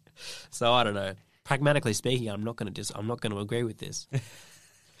 So I don't know. Pragmatically speaking, I'm not gonna agree with this.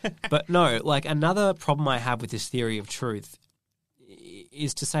 But no, like, another problem I have with this theory of truth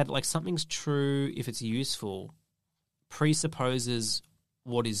is to say that, like, something's true if it's useful presupposes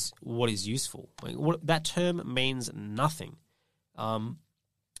what is useful. Like, that term means nothing.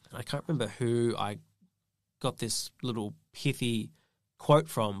 I can't remember who I got this little pithy quote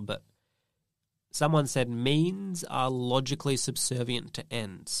from, but someone said means are logically subservient to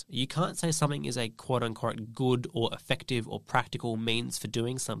ends. You can't say something is a quote-unquote good or effective or practical means for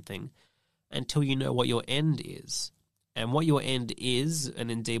doing something until you know what your end is. And what your end is,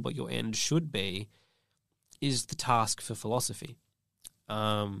 and indeed what your end should be, is the task for philosophy.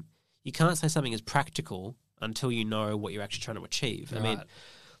 You can't say something is practical until you know what you're actually trying to achieve. Right. I mean,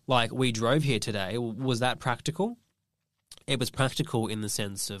 like, we drove here today. Was that practical? It was practical in the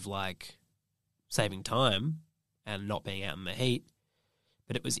sense of, like, saving time and not being out in the heat,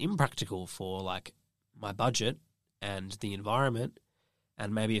 but it was impractical for, like, my budget and the environment,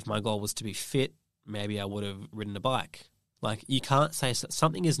 and maybe if my goal was to be fit, maybe I would have ridden a bike. Like, you can't say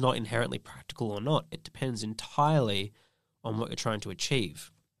something is not inherently practical or not. It depends entirely on what you're trying to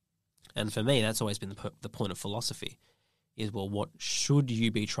achieve. And for me, that's always been the point of philosophy is, well, what should you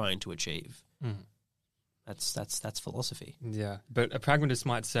be trying to achieve? That's philosophy. Yeah, but a pragmatist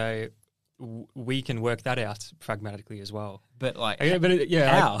might say we can work that out pragmatically as well. But, like,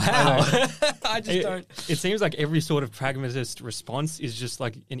 how? I just don't. It seems like every sort of pragmatist response is just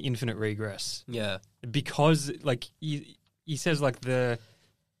like an infinite regress. Yeah, because, like, he says, like, the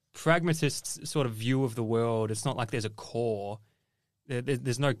pragmatist's sort of view of the world, it's not like there's a core.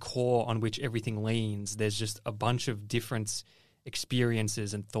 There's no core on which everything leans. There's just a bunch of different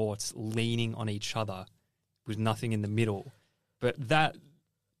experiences and thoughts leaning on each other with nothing in the middle. But that,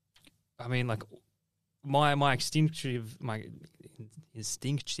 I mean, like, my instinctual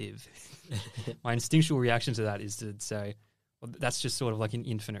reaction to that is to say, well, that's just sort of like an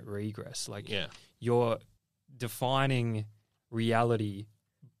infinite regress. Like, you're defining reality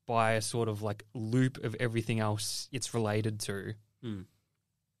by a sort of, like, loop of everything else it's related to,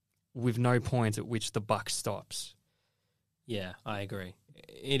 with no point at which the buck stops. Yeah, I agree.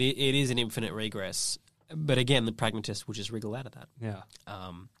 It is an infinite regress, but again, the pragmatist will just wriggle out of that. Yeah.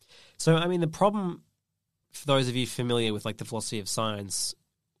 So, I mean, the problem, for those of you familiar with, like, the philosophy of science,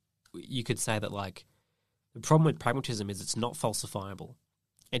 you could say that, like, the problem with pragmatism is it's not falsifiable.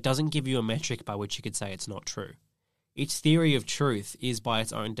 It doesn't give you a metric by which you could say it's not true. Each theory of truth is, by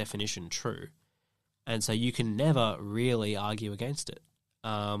its own definition, true. And so you can never really argue against it.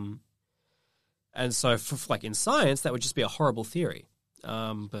 And so, like, in science, that would just be a horrible theory. But I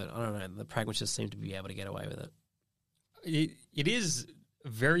don't know, the pragmatists seem to be able to get away with it. It is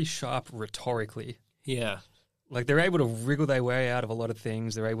very sharp rhetorically. Yeah. Like, they're able to wriggle their way out of a lot of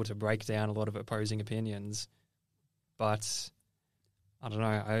things. They're able to break down a lot of opposing opinions. But I don't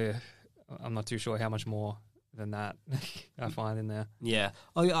know, I'm not too sure how much more than that I find in there. Yeah.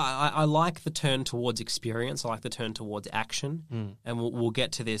 I like the turn towards experience. I like the turn towards action. And we'll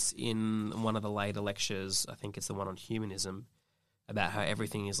get to this in one of the later lectures. I think it's the one on humanism, about how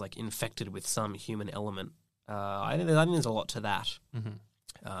everything is, like, infected with some human element. I think there's a lot to that.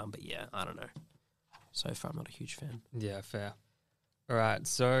 But yeah, I don't know. So far, I'm not a huge fan. Yeah, fair. All right,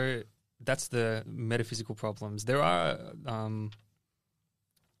 so that's the metaphysical problems. There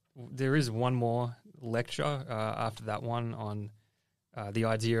is one more lecture after that one on the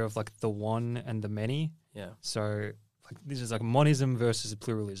idea of, like, the one and the many. Yeah. So, like, this is like monism versus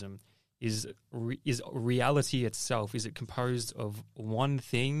pluralism. Is reality itself, is it composed of one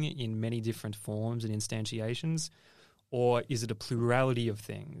thing in many different forms and instantiations, or is it a plurality of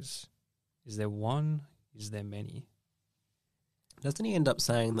things? Is there one? Is there many? Doesn't he end up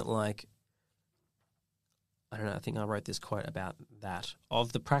saying that, like, I don't know, I think I wrote this quote about that.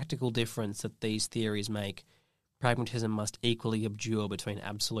 Of the practical difference that these theories make, pragmatism must equally abjure between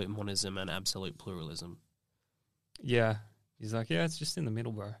absolute monism and absolute pluralism. Yeah. He's like, yeah, it's just in the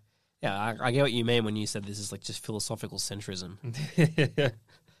middle, bro. Yeah, I get what you mean when you said this is like just philosophical centrism.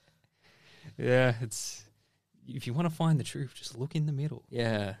 Yeah, it's if you want to find the truth, just look in the middle.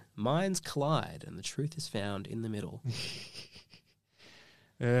 Yeah, minds collide and the truth is found in the middle.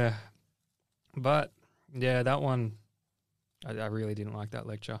 Yeah. But, yeah, that one, I really didn't like that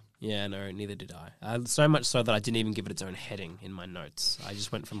lecture. Yeah, no, neither did I. So much so that I didn't even give it its own heading in my notes. I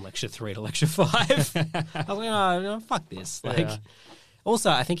just went from lecture 3 to lecture 5. I was like, oh, no, fuck this. Like, Yeah.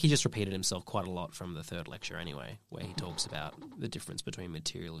 Also, I think he just repeated himself quite a lot from the third lecture anyway, where he talks about the difference between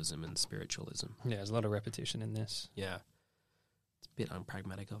materialism and spiritualism. Yeah, there's a lot of repetition in this. Yeah. It's a bit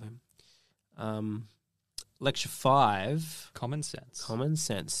unpragmatic of him. Lecture 5. Common sense. Common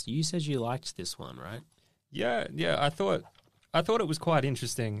sense. You said you liked this one, right? Yeah, I thought it was quite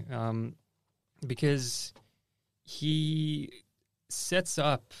interesting because he sets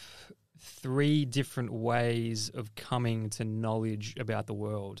up 3 different ways of coming to knowledge about the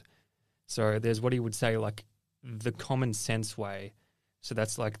world. So there's what he would say like the common sense way. So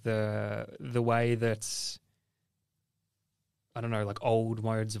that's like the way that's, I don't know, like old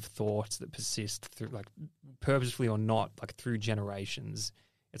modes of thought that persist through, like purposefully or not, like through generations.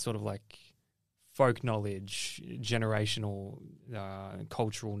 It's sort of like folk knowledge, generational,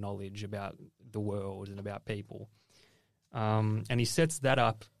 cultural knowledge about the world and about people. And he sets that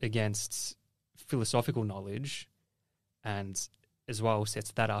up against philosophical knowledge and as well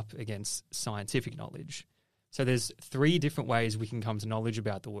sets that up against scientific knowledge. So there's 3 different ways we can come to knowledge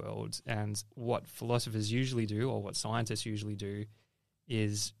about the world, and what philosophers usually do or what scientists usually do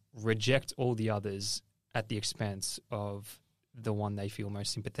is reject all the others at the expense of the one they feel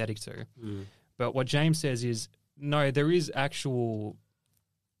most sympathetic to. Mm. But what James says is, no, there is actual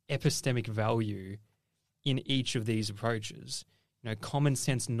epistemic value in each of these approaches. You know, common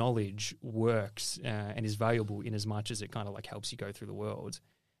sense knowledge works and is valuable in as much as it kind of like helps you go through the world.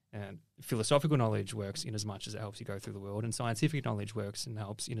 And philosophical knowledge works in as much as it helps you go through the world, and scientific knowledge works and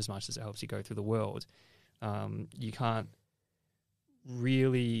helps in as much as it helps you go through the world. You can't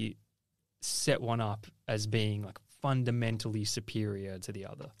really set one up as being like fundamentally superior to the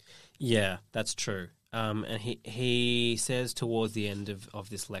other. Yeah, that's true. And he says towards the end of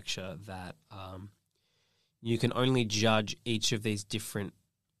this lecture that you can only judge each of these different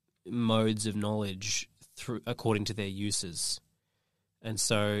modes of knowledge according to their uses. And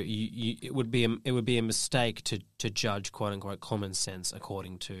so it would be a mistake to judge quote unquote common sense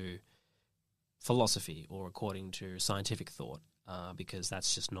according to philosophy or according to scientific thought, because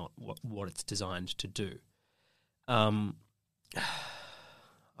that's just not what it's designed to do. Look,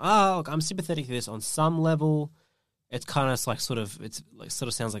 I'm sympathetic to this on some level. It's kind of like sort of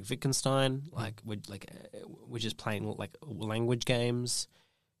sounds like Wittgenstein, like we're just playing like language games.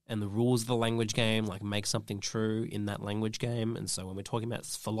 And the rules of the language game like make something true in that language game. And so when we're talking about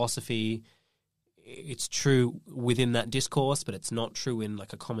philosophy, it's true within that discourse, but it's not true in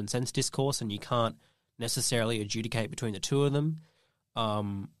like a common sense discourse, and you can't necessarily adjudicate between the two of them.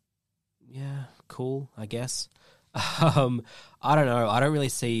 Yeah, cool, I guess. I don't know. I don't really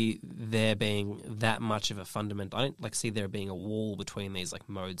see there being that much of a fundamental. I don't like see there being a wall between these like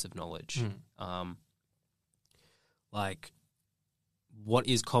modes of knowledge. Like, what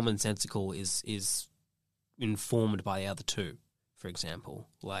is commonsensical is informed by the other two. For example,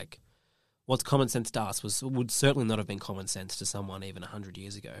 like what's common sense to us would certainly not have been common sense to someone even 100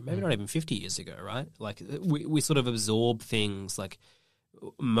 years ago, maybe not even 50 years ago, right? Like we sort of absorb things like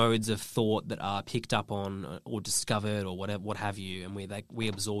modes of thought that are picked up on or discovered or whatever, what have you, and we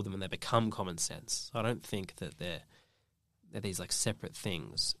absorb them and they become common sense. I don't think that they're these like separate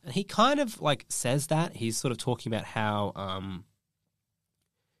things. And he kind of like says that. He's sort of talking about how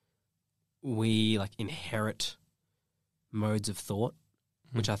we like inherit modes of thought,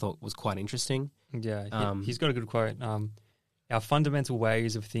 which I thought was quite interesting. Yeah, he's got a good quote. Our fundamental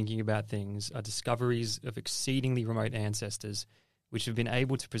ways of thinking about things are discoveries of exceedingly remote ancestors which have been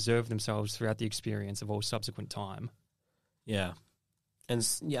able to preserve themselves throughout the experience of all subsequent time. Yeah. And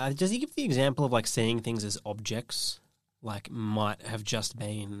does he give the example of like seeing things as objects, like might have just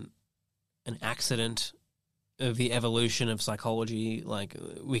been an accident of the evolution of psychology? Like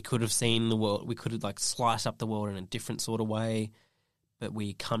we could have seen the world, we could have like sliced up the world in a different sort of way, but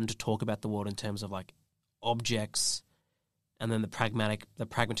we come to talk about the world in terms of like objects, and then the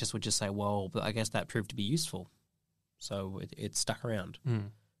pragmatist would just say, well, but I guess that proved to be useful, so it stuck around.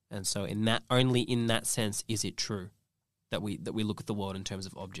 And so only in that sense is it true that we look at the world in terms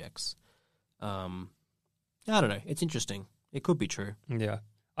of objects. I don't know. It's interesting. It could be true. Yeah.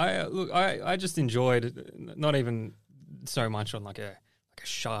 I just enjoyed it, not even so much on like a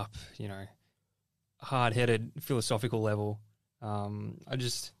sharp, hard-headed philosophical level. I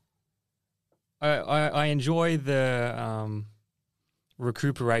enjoy the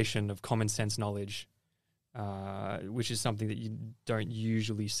recuperation of common sense knowledge, which is something that you don't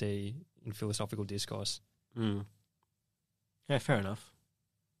usually see in philosophical discourse. Mm. Yeah, fair enough.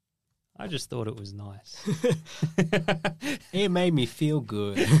 I just thought it was nice. It made me feel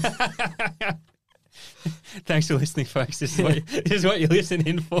good. Thanks for listening, folks. This is what you're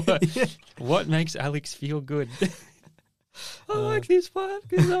listening for. Yeah. What makes Alex feel good? I like this part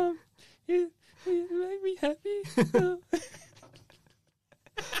because it made me happy.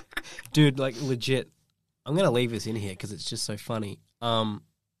 Dude, like legit, I'm going to leave this in here because it's just so funny. I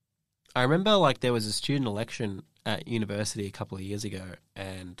remember like there was a student election at university a couple of years ago,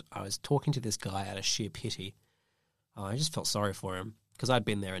 and I was talking to this guy out of sheer pity. I just felt sorry for him because I'd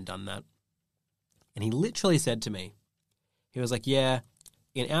been there and done that. And he literally said to me, he was like, yeah,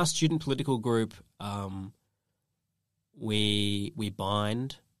 in our student political group, we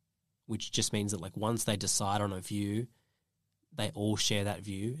bind, which just means that like once they decide on a view, they all share that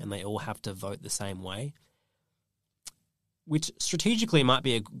view and they all have to vote the same way, which strategically might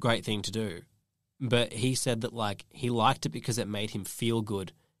be a great thing to do. But he said that like he liked it because it made him feel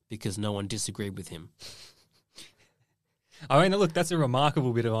good because no one disagreed with him. I mean, look, that's a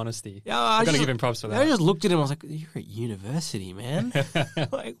remarkable bit of honesty. Yeah, I've got to give him props for that. I just looked at him and I was like, you're at university, man.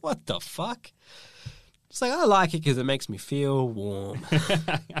 Like, what the fuck? It's like, I like it because it makes me feel warm.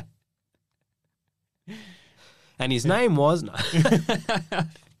 And his name was... No.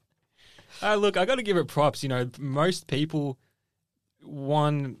 Look, I got to give it props. Most people,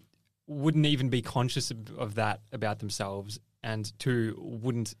 one, wouldn't even be conscious of that about themselves, and two,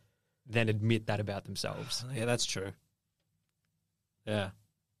 wouldn't then admit that about themselves. Yeah, that's true. Yeah.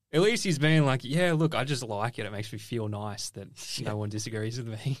 At least he's been like, yeah, look, I just like it. It makes me feel nice that no one disagrees with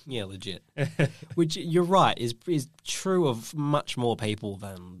me. Yeah, legit. Which, you're right, is true of much more people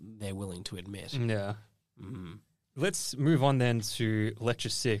than they're willing to admit. Yeah. Mm. Let's move on then to Lecture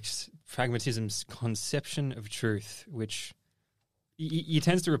 6, Pragmatism's Conception of Truth, which he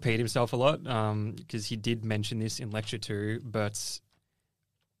tends to repeat himself a lot because he did mention this in Lecture 2, but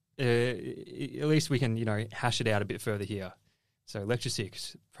at least we can, hash it out a bit further here. So Lecture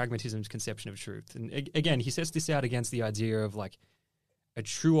 6, Pragmatism's Conception of Truth. And again, he sets this out against the idea of like a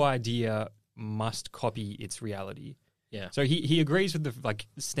true idea must copy its reality. Yeah. So he agrees with the like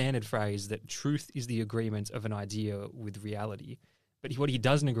standard phrase that truth is the agreement of an idea with reality. But what he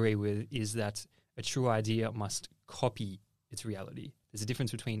doesn't agree with is that a true idea must copy its reality. There's a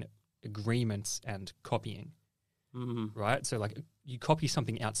difference between agreements and copying, right? So like you copy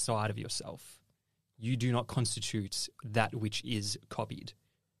something outside of yourself. You do not constitute that which is copied.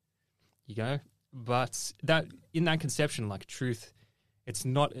 But that in that conception, like truth, it's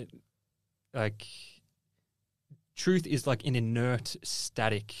not like... Truth is like an inert,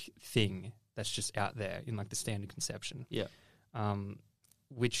 static thing that's just out there in like the standard conception. Yeah.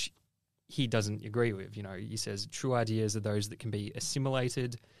 Which he doesn't agree with. He says true ideas are those that can be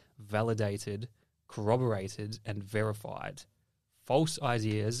assimilated, validated, corroborated, and verified. False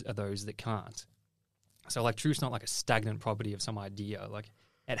ideas are those that can't. So like truth's not like a stagnant property of some idea. Like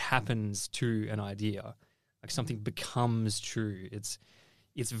it happens to an idea. Like something becomes true. It's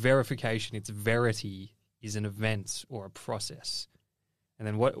verification, it's verity is an event or a process. And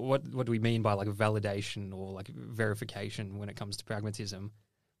then what do we mean by like validation or like verification when it comes to pragmatism?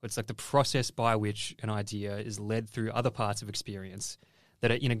 It's like the process by which an idea is led through other parts of experience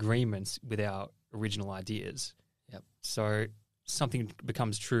that are in agreement with our original ideas. Yep. So something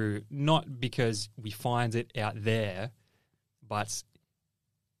becomes true not because we find it out there, but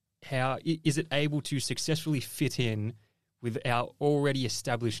how is it able to successfully fit in with our already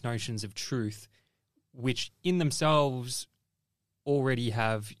established notions of truth, which in themselves already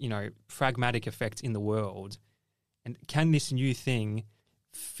have, pragmatic effects in the world. And can this new thing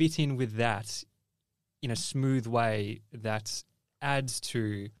fit in with that in a smooth way that adds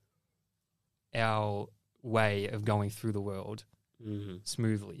to our way of going through the world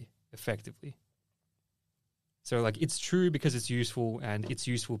smoothly, effectively? So, like, it's true because it's useful, and it's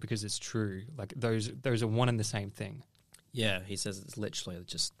useful because it's true. Like, those are one and the same thing. Yeah, he says it's literally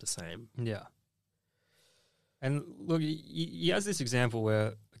just the same. Yeah. And look, he has this example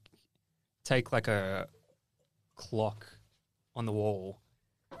where take like a clock on the wall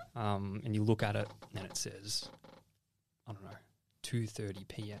and you look at it and it says, I don't know, 2:30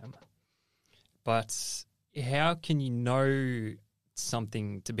 p.m. But how can you know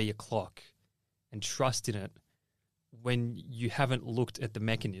something to be a clock and trust in it when you haven't looked at the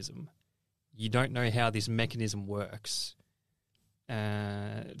mechanism. You don't know how this mechanism works.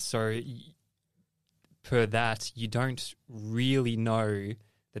 So per that, you don't really know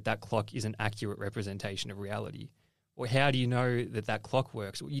that clock is an accurate representation of reality. Or how do you know that clock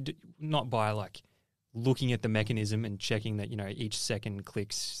works? Well, not by like looking at the mechanism and checking that, each second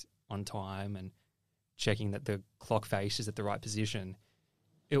clicks on time and checking that the clock face is at the right position.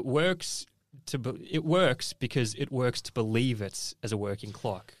 It works because it works to believe it's as a working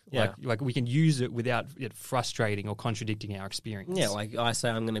clock. Yeah. Like we can use it without it frustrating or contradicting our experience. Yeah, like I say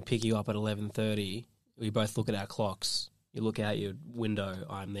I'm going to pick you up at 11:30. We both look at our clocks. You look out your window,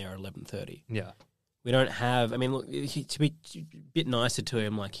 I'm there at 11:30. Yeah. We don't have, look, to be a bit nicer to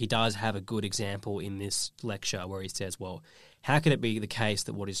him, like he does have a good example in this lecture where he says, well, how could it be the case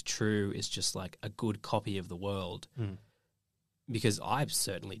that what is true is just like a good copy of the world? Because I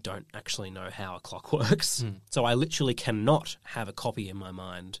certainly don't actually know how a clock works. So I literally cannot have a copy in my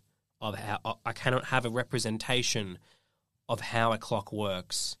mind of how, I cannot have a representation of how a clock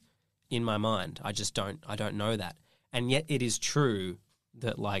works in my mind. I don't know that. And yet it is true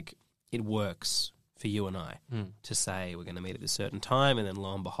that like it works for you and I to say we're going to meet at a certain time, and then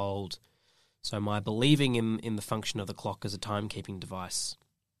lo and behold. So my believing in the function of the clock as a timekeeping device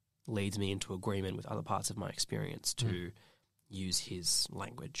leads me into agreement with other parts of my experience to use his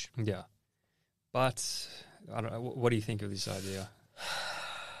language. Yeah. But I don't know. What do you think of this idea?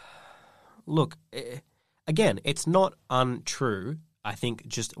 Look, again, it's not untrue. I think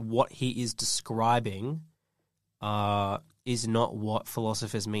just what he is describing is not what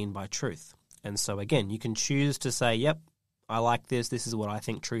philosophers mean by truth. And so, again, you can choose to say, yep, I like this. This is what I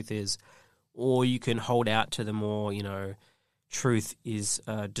think truth is. Or you can hold out to the more, truth is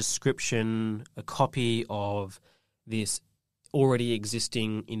a description, a copy of this already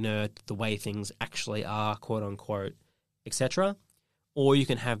existing inert, the way things actually are, quote unquote, etc. Or you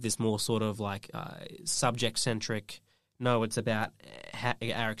can have this more sort of like subject-centric, no, it's about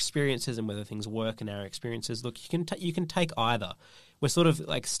our experiences and whether things work in our experiences. Look, you can take either. We're sort of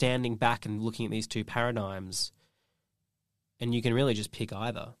like standing back and looking at these two paradigms, and you can really just pick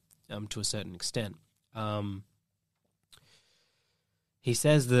either to a certain extent. He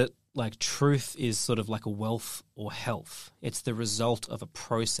says that like truth is sort of like a wealth or health. It's the result of a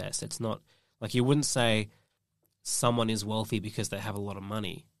process. It's not like you wouldn't say someone is wealthy because they have a lot of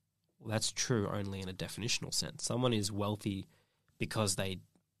money. Well, that's true only in a definitional sense. Someone is wealthy because they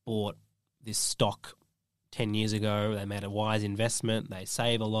bought this stock 10 years ago, they made a wise investment, they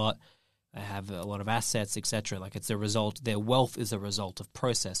save a lot, they have a lot of assets, etc. Like it's a result, their wealth is a result of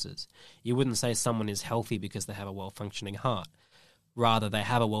processes. You wouldn't say someone is healthy because they have a well-functioning heart. Rather, they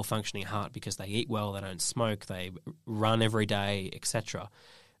have a well-functioning heart because they eat well, they don't smoke, they run every day, etc.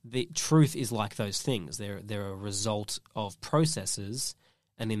 The truth is like those things. They're a result of processes,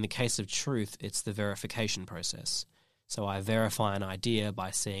 and in the case of truth, it's the verification process. So I verify an idea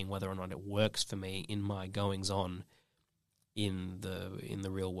by seeing whether or not it works for me in my goings-on in the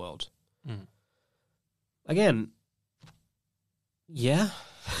real world. Again, yeah.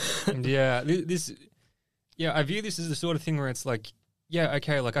 Yeah, I view this as the sort of thing where it's like, yeah,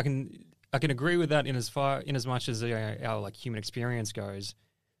 okay, like I can agree with that in as much as our like human experience goes,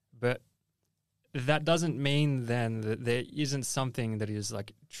 but that doesn't mean then that there isn't something that is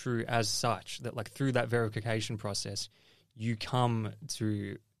like true as such, that like through that verification process you come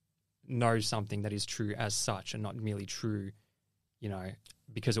to know something that is true as such and not merely true,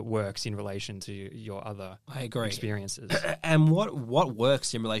 because it works in relation to your other experiences. And what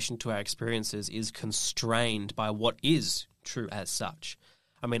works in relation to our experiences is constrained by what is true as such.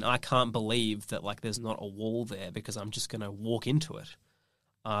 I can't believe that like there's not a wall there because I'm just going to walk into it.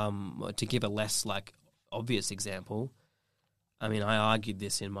 To give a less like obvious example, I argued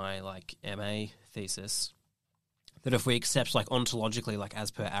this in my like MA thesis that if we accept like ontologically, like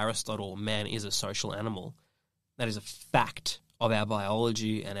as per Aristotle, man is a social animal, that is a fact of our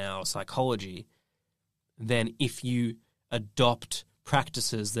biology and our psychology, then if you adopt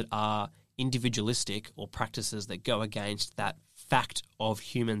practices that are individualistic or practices that go against that fact of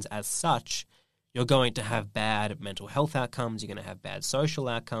humans as such, you're going to have bad mental health outcomes, you're going to have bad social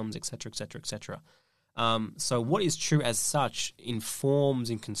outcomes, etc., etc., etc. So what is true as such informs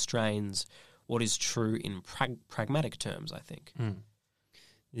and constrains what is true in pragmatic terms, I think.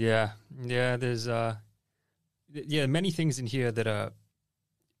 Yeah, there's many things in here that are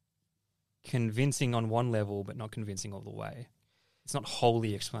convincing on one level but not convincing all the way. It's not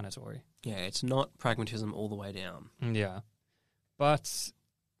wholly explanatory. Yeah, it's not pragmatism all the way down. Yeah, but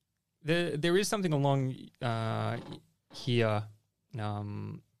there is something along here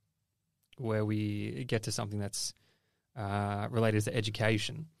where we get to something that's related to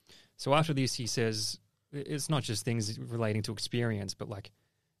education. So after this, he says it's not just things relating to experience, but like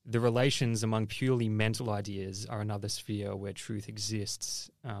the relations among purely mental ideas are another sphere where truth exists.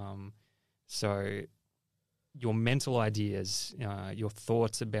 So your mental ideas, your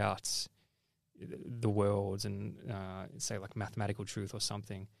thoughts about the world and say like mathematical truth or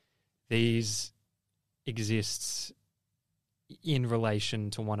something, these exists in relation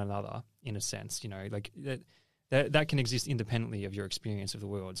to one another in a sense, like that can exist independently of your experience of the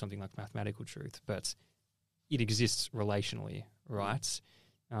world, something like mathematical truth, but it exists relationally, right?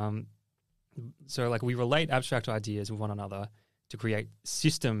 So like we relate abstract ideas with one another to create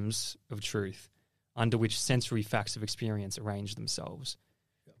systems of truth under which sensory facts of experience arrange themselves.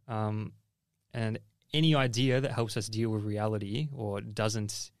 And any idea that helps us deal with reality or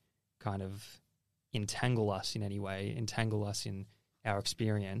doesn't kind of entangle us in any way, entangle us in our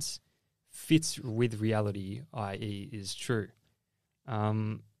experience, fits with reality, i.e. is true.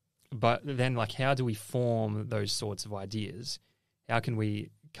 But then, like, how do we form those sorts of ideas? How can we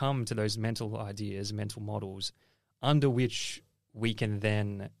come to those mental ideas, mental models, under which we can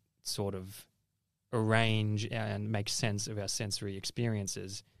then sort of arrange and make sense of our sensory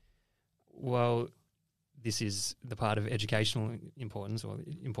experiences? Well, this is the part of educational importance, or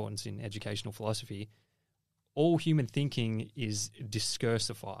importance in educational philosophy. All human thinking is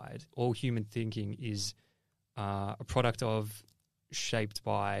discursified. All human thinking is a product of, shaped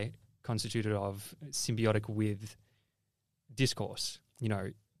by, constituted of, symbiotic with discourse,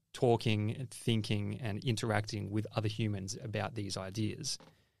 talking, thinking, and interacting with other humans about these ideas.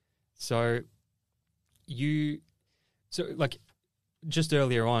 So just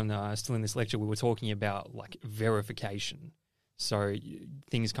earlier on, still in this lecture, we were talking about like verification. So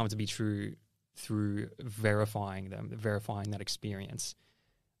things come to be true through verifying them, verifying that experience.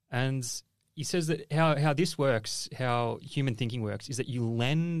 And he says that how this works, how human thinking works, is that you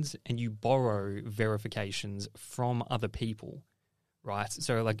lend and you borrow verifications from other people, right?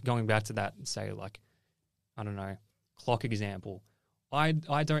 So like going back to that, say like, I don't know, clock example. I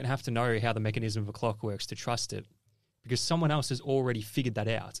don't have to know how the mechanism of a clock works to trust it, because someone else has already figured that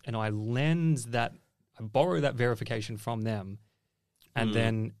out, and I borrow that verification from them, and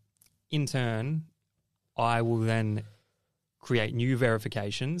then in turn, I will then create new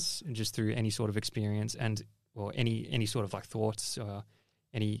verifications just through any sort of experience or any sort of like thoughts or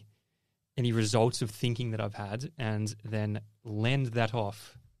any results of thinking that I've had, and then lend that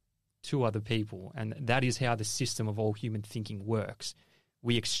off to other people. And that is how the system of all human thinking works.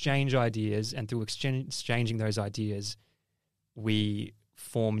 We exchange ideas, and through exchanging those ideas, we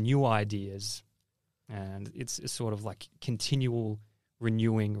form new ideas, and it's a sort of like continual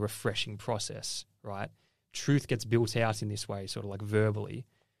renewing, refreshing process, right? Truth gets built out in this way, sort of like verbally.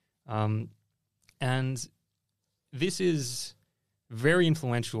 And this is very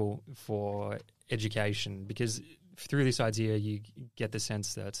influential for education, because through this idea you get the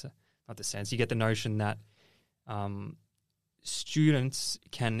sense that, you get the notion that students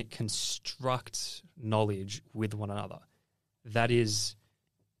can construct knowledge with one another. That is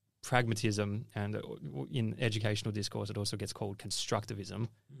pragmatism, and in educational discourse it also gets called constructivism.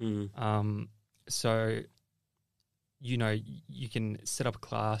 So, you can set up a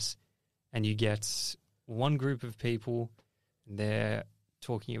class and you get one group of people, and they're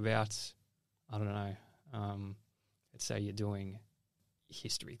talking about, I don't know, let's say you're doing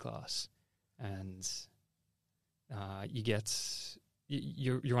history class, and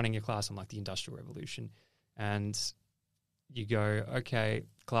you're running a class on like the Industrial Revolution, and you go, okay,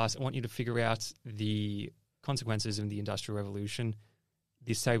 class, I want you to figure out the consequences of the Industrial Revolution.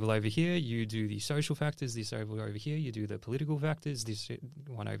 This table over here, you do the social factors. This table over here, you do the political factors. This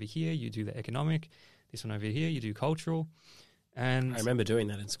one over here, you do the economic. This one over here, you do cultural. And I remember doing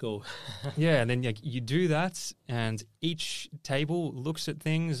that in school. Yeah, and then you do that, and each table looks at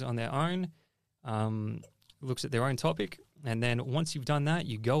things on their own, looks at their own topic, and then once you've done that,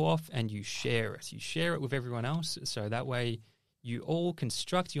 you go off and you share it. You share it with everyone else, so that way you all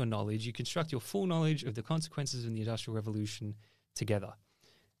construct your knowledge, you construct your full knowledge of the consequences of the Industrial Revolution together.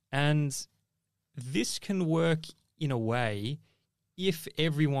 And this can work in a way if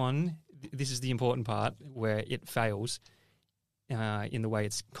everyone, this is the important part where it fails in the way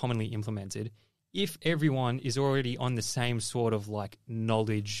it's commonly implemented, if everyone is already on the same sort of like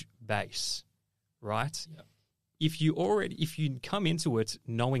knowledge base, right? Yep. If you come into it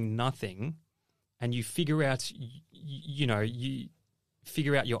knowing nothing, and you figure out, you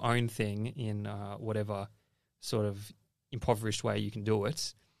figure out your own thing in whatever sort of impoverished way you can do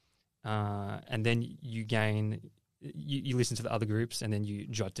it, and then you listen to the other groups, and then you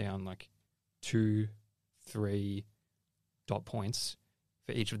jot down like 2, 3 dot points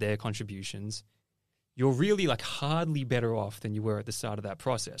for each of their contributions, you're really like hardly better off than you were at the start of that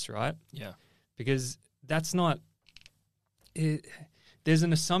process, right? Yeah. Because that's not it. There's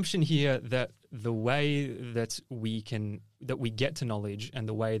an assumption here that the way that we get to knowledge and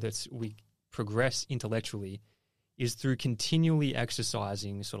the way that we progress intellectually is through continually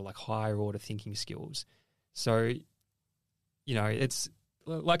exercising sort of like higher order thinking skills. So, it's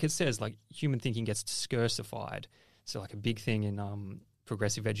like it says, like human thinking gets discursified. So like a big thing in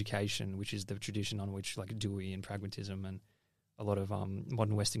progressive education, which is the tradition on which like Dewey and pragmatism and a lot of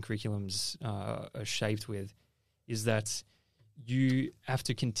modern Western curriculums are shaped with, is that you have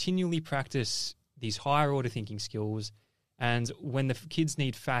to continually practice these higher order thinking skills. And when the kids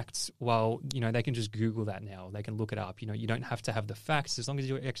need facts, well, they can just Google that now. They can look it up. You don't have to have the facts as long as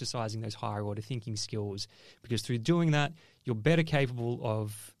you're exercising those higher order thinking skills, because through doing that, you're better capable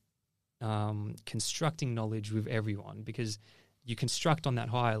of constructing knowledge with everyone, because you construct on that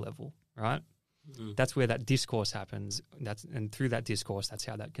higher level, right? Mm. That's where that discourse happens. And through that discourse, that's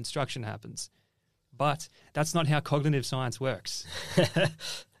how that construction happens. But that's not how cognitive science works.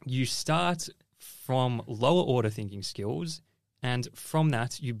 You start from lower order thinking skills, and from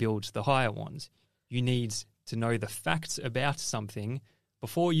that you build the higher ones. You need to know the facts about something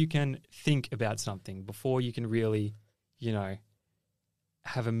before you can think about something, before you can really,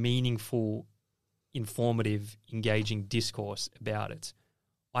 have a meaningful, informative, engaging discourse about it.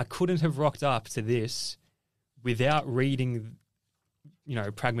 I couldn't have rocked up to this without reading,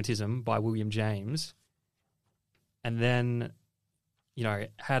 Pragmatism by William James, and then,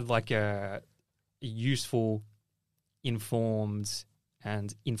 had like a useful, informed,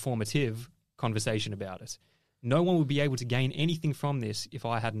 and informative conversation about it. No one would be able to gain anything from this if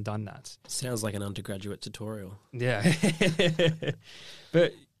I hadn't done that. Sounds like an undergraduate tutorial. Yeah.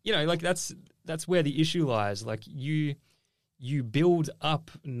 But, that's where the issue lies. Like you build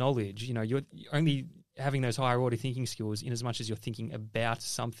up knowledge. You're only having those higher order thinking skills in as much as you're thinking about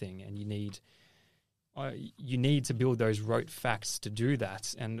something, and you need to build those rote facts to do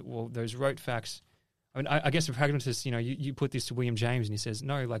that. And well, those rote facts, I guess a pragmatist, you put this to William James and he says,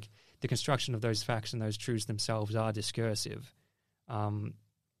 no, like the construction of those facts and those truths themselves are discursive.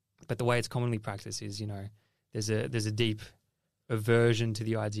 But the way it's commonly practiced is, there's a deep aversion to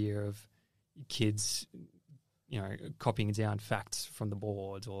the idea of kids, copying down facts from the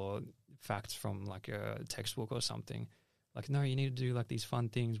board or facts from like a textbook or something. Like, no, you need to do like these fun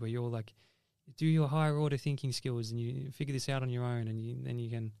things where you're like, do your higher order thinking skills and you figure this out on your own, and then you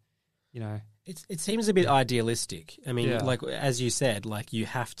can, It seems a bit idealistic. I mean, like as you said, like you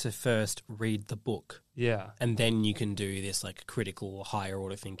have to first read the book. Yeah. And then you can do this like critical higher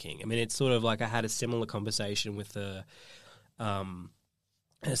order thinking. I mean, it's sort of like I had a similar conversation with a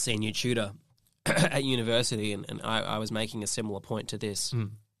senior tutor at university, and I was making a similar point to this.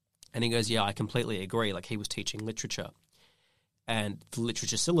 Mm. And he goes, yeah, I completely agree. Like he was teaching literature, and the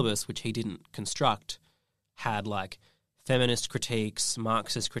literature syllabus, which he didn't construct, had like feminist critiques,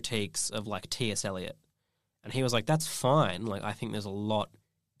 Marxist critiques of like T.S. Eliot. And he was like, that's fine. Like, I think there's a lot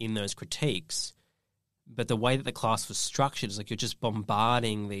in those critiques. But the way that the class was structured is like you're just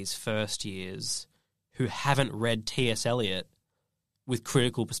bombarding these first years who haven't read T.S. Eliot with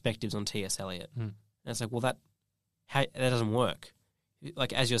critical perspectives on T.S. Eliot. And it's like, well, that doesn't work.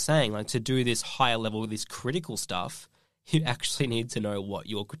 Like, as you're saying, like to do this higher level, this critical stuff, you actually need to know what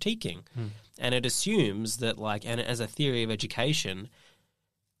you're critiquing. And it assumes that, like, and as a theory of education,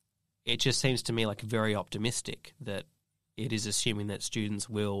 it just seems to me like very optimistic that it is assuming that students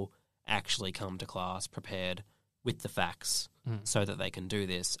will actually come to class prepared with the facts so that they can do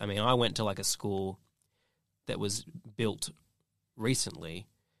this. I mean, I went to like a school that was built recently,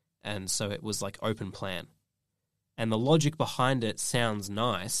 and so it was like open plan. And the logic behind it sounds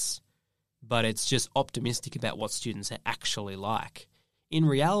nice, but it's just optimistic about what students are actually like. In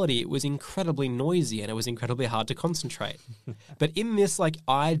reality, it was incredibly noisy and it was incredibly hard to concentrate. But in this like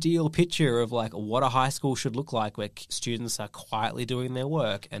ideal picture of like what a high school should look like, where students are quietly doing their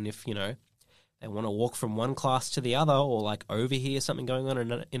work, and if, they want to walk from one class to the other or like overhear something going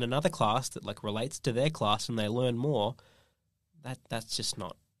on in another class that like relates to their class and they learn more, that's just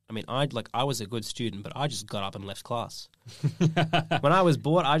not. I mean, I was a good student, but I just got up and left class. When I was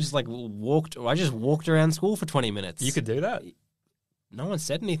bored, I just walked around school for 20 minutes. You could do that? No one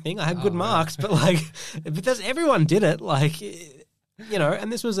said anything. I had good marks, but everyone did it. Like, and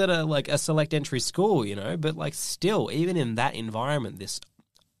this was at a select entry school, but like still, even in that environment, this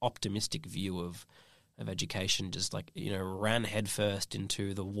optimistic view of education just like, ran headfirst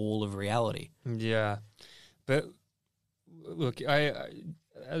into the wall of reality. Yeah. But look,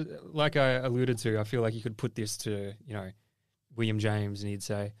 like I alluded to, I feel like you could put this to, William James, and he'd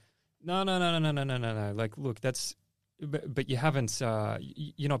say, no. Like, look, but you haven't,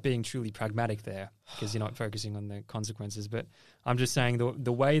 you're not being truly pragmatic there because you're not focusing on the consequences. But I'm just saying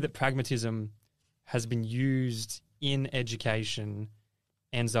the way that pragmatism has been used in education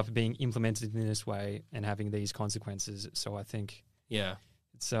ends up being implemented in this way and having these consequences. So I think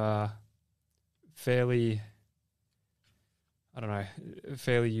it's fairly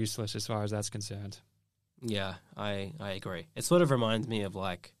useless as far as that's concerned. Yeah, I agree. It sort of reminds me of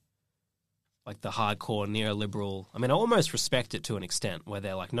like the hardcore neoliberal. I mean, I almost respect it to an extent where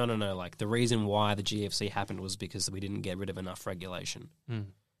they're like, no, like the reason why the GFC happened was because we didn't get rid of enough regulation.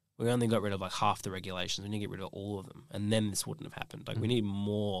 We only got rid of like half the regulations. We need to get rid of all of them. And then this wouldn't have happened. Like we need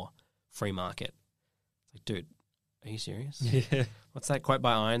more free market. It's like, dude, are you serious? Yeah. What's that quote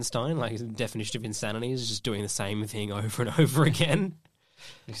by Einstein? Like the definition of insanity is just doing the same thing over and over again.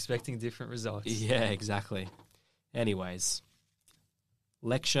 Expecting different results. Yeah, exactly. Anyways,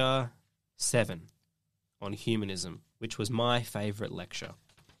 lecture 7 on humanism, which was my favourite lecture.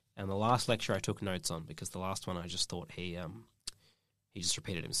 And the last lecture I took notes on because the last one I just thought he just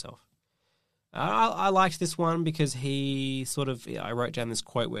repeated himself. I liked this one because I wrote down this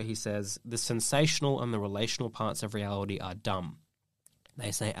quote where he says, the sensational and the relational parts of reality are dumb.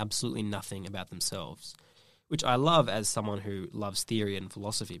 They say absolutely nothing about themselves, which I love as someone who loves theory and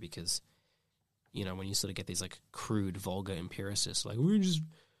philosophy because, when you sort of get these like crude, vulgar empiricists, like we just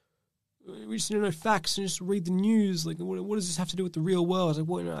need to know facts and just read the news. Like, what does this have to do with the real world?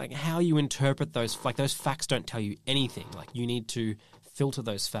 Like, how you interpret those, like those facts don't tell you anything. Like, you need to filter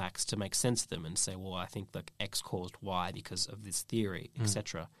those facts to make sense of them and say, well, I think like X caused Y because of this theory,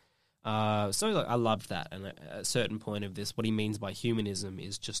 etc. So I loved that. And at a certain point of this, what he means by humanism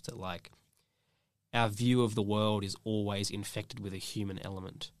is just that like our view of the world is always infected with a human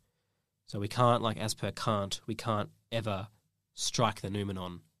element. So we can't, like as per Kant, we can't ever strike the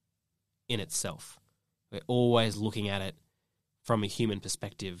noumenon in itself. We're always looking at it from a human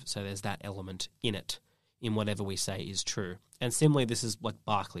perspective, so there's that element in it, in whatever we say is true. And similarly, this is like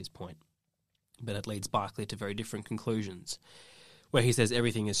Berkeley's point, but it leads Berkeley to very different conclusions, where he says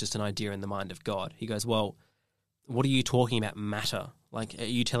everything is just an idea in the mind of God. He goes, well, what are you talking about matter? Like, are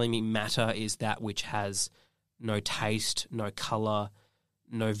you telling me matter is that which has no taste, no colour,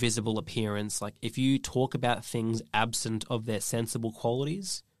 no visible appearance? Like, if you talk about things absent of their sensible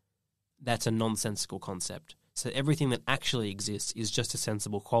qualities, that's a nonsensical concept. So everything that actually exists is just a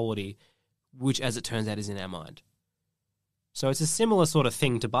sensible quality, which, as it turns out, is in our mind. So it's a similar sort of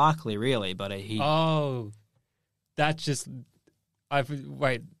thing to Berkeley, really, but he... Oh, that just...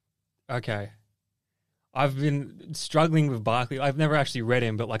 Okay. I've been struggling with Berkeley. I've never actually read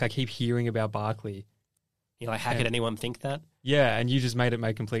him, but like I keep hearing about Berkeley. You're like, how could anyone think that? Yeah, and you just made it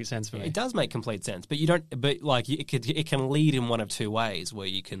make complete sense for me. It does make complete sense, but you don't. But like, it can lead in one of two ways, where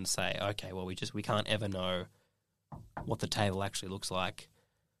you can say, okay, well, we can't ever know what the table actually looks like,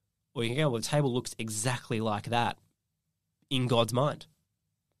 or you can go, well, the table looks exactly like that in God's mind.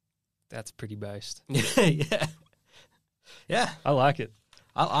 That's pretty based. Yeah. I like it.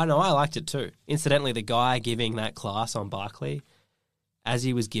 I know, I liked it too. Incidentally, the guy giving that class on Berkeley, as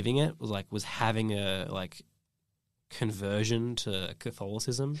he was giving it, was having a conversion to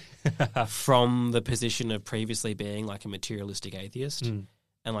Catholicism from the position of previously being like a materialistic atheist. And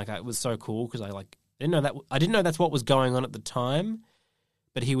like it was so cool because I didn't know that's what was going on at the time,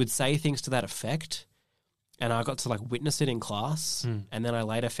 but he would say things to that effect, and I got to like witness it in class. And then I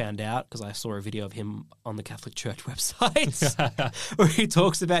later found out because I saw a video of him on the Catholic Church website where he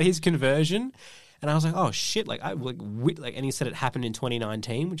talks about his conversion. And I was like, oh shit! And he said it happened in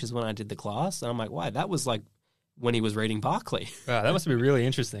 2019, which is when I did the class. And I'm like, wow, that was like when he was reading Berkeley. Wow, that must be really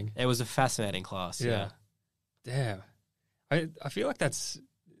interesting. It was a fascinating class. Yeah. Damn. I feel like that's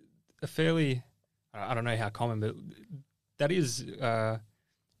a fairly, I don't know how common, but that is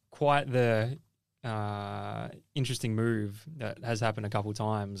quite the interesting move that has happened a couple of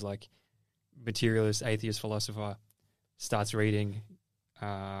times. Like materialist atheist philosopher starts reading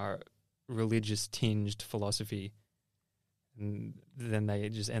religious tinged philosophy, and then they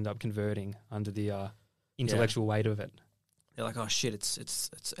just end up converting under the intellectual weight of it. They're like, oh shit,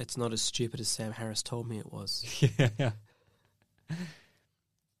 it's not as stupid as Sam Harris told me it was. Yeah.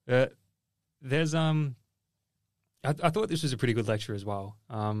 There's I thought this was a pretty good lecture as well.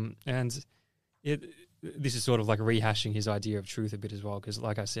 And this is sort of like rehashing his idea of truth a bit as well, because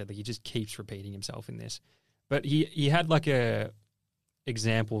like I said, like he just keeps repeating himself in this. But he had like a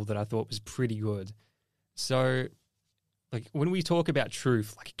example that I thought was pretty good. So like when we talk about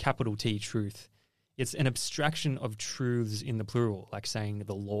truth, like capital T truth, it's an abstraction of truths in the plural, like saying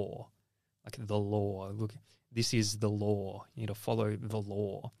the law. Like the law. Look, this is the law. You need to follow the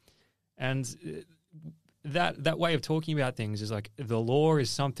law. And that way of talking about things is like the law is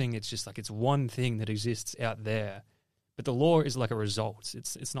something, it's just like it's one thing that exists out there. But the law is like a result.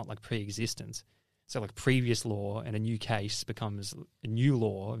 It's not like pre-existence. So like previous law and a new case becomes a new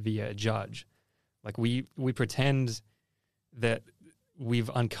law via a judge. Like we pretend that we've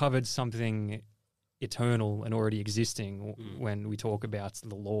uncovered something eternal and already existing when we talk about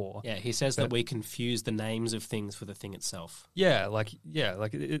the law. Yeah, he says that we confuse the names of things for the thing itself.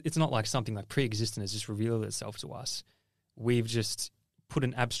 It's not like something like pre-existent has just revealed itself to us. We've just put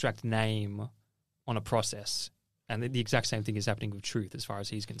an abstract name on a process. And the exact same thing is happening with truth as far as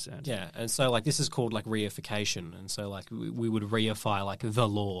he's concerned. Yeah, and so like this is called like reification. And so like we would reify like the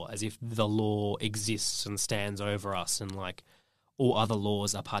law as if the law exists and stands over us, and like all other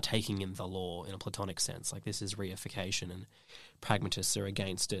laws are partaking in the law in a Platonic sense. Like this is reification, and pragmatists are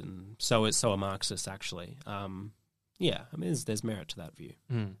against it, and so are Marxists actually. Yeah, I mean there's merit to that view.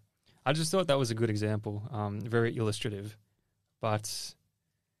 I just thought that was a good example, very illustrative. But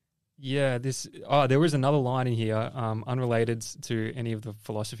yeah, there was another line in here, unrelated to any of the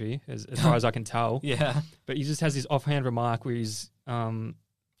philosophy, as far as I can tell. Yeah. But he just has this offhand remark where he's, you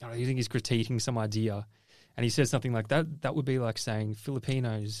think he's critiquing some idea, and he says something like that would be like saying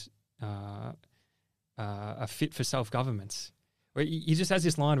Filipinos are fit for self-government. Where he just has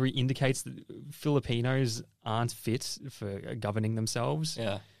this line where he indicates that Filipinos aren't fit for governing themselves.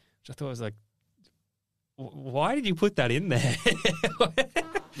 Yeah. Which I thought was like, why did you put that in there?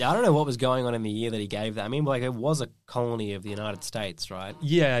 Yeah, I don't know what was going on in the year that he gave that. I mean, like, it was a colony of the United States, right?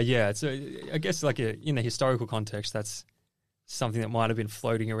 Yeah. So I guess, like, in a historical context, that's something that might have been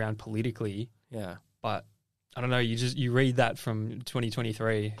floating around politically. Yeah. But I don't know. You read that from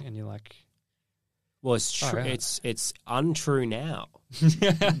 2023, and you're like, well, it's true. Oh, yeah. It's untrue now,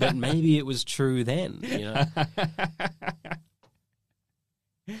 but maybe it was true then. You know.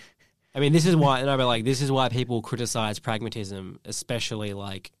 I mean, this is why people criticize pragmatism, especially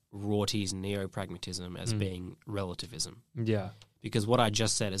like Rorty's neo-pragmatism, as being relativism. Yeah. Because what I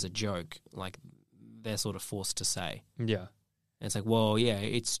just said is a joke, like they're sort of forced to say. Yeah. And it's like, well, yeah,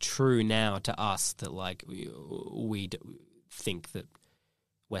 it's true now to us that like we think that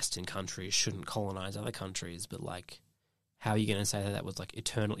Western countries shouldn't colonize other countries, but like, how are you going to say that was like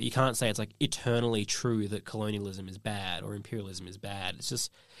eternal? You can't say it's like eternally true that colonialism is bad or imperialism is bad. It's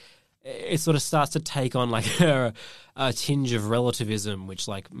just, it sort of starts to take on like a tinge of relativism, which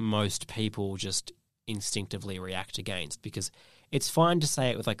like most people just instinctively react against, because it's fine to say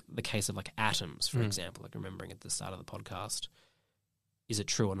it with like the case of like atoms, for example, like remembering at the start of the podcast. Is it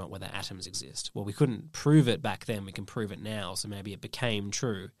true or not whether atoms exist? Well, we couldn't prove it back then. We can prove it now. So maybe it became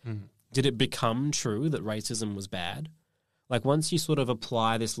true. Did it become true that racism was bad? Like once you sort of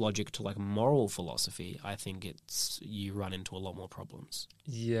apply this logic to like moral philosophy, I think you run into a lot more problems.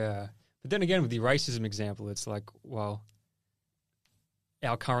 Yeah. But then again, with the racism example, it's like, well,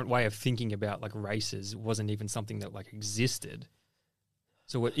 our current way of thinking about like races wasn't even something that like existed.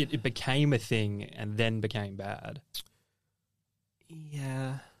 So it became a thing and then became bad.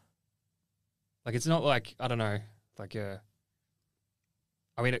 Yeah. Like it's not like, I don't know, like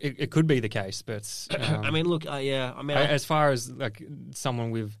I mean, it could be the case, but I mean, look, yeah. I mean, as far as like someone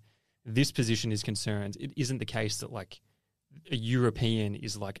with this position is concerned, it isn't the case that like a European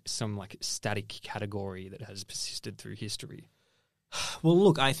is like some like static category that has persisted through history. Well,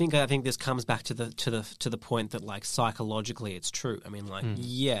 look, I think this comes back to the point that like psychologically it's true. I mean, like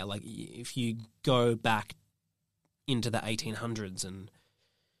yeah, like if you go back into the 1800s and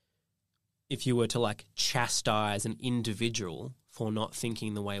if you were to like chastise an individual for not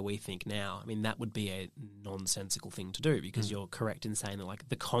thinking the way we think now, I mean, that would be a nonsensical thing to do, because you're correct in saying that like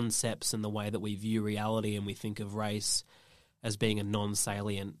the concepts and the way that we view reality and we think of race as being a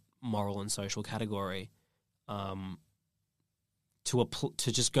non-salient moral and social category, to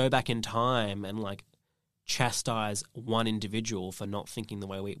just go back in time and like chastise one individual for not thinking the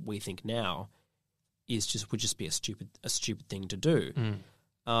way we think now would just be a stupid thing to do.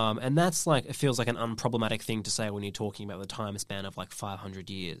 And that's like, it feels like an unproblematic thing to say when you're talking about the time span of like 500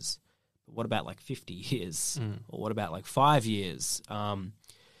 years. But what about like 50 years? Or what about like 5 years?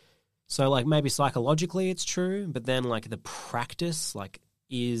 So like maybe psychologically it's true, but then like the practice, like,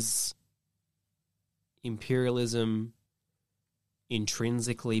 is imperialism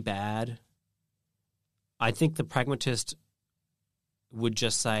intrinsically bad? I think the pragmatist would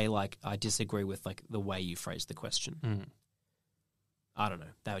just say like, I disagree with like the way you phrased the question. I don't know.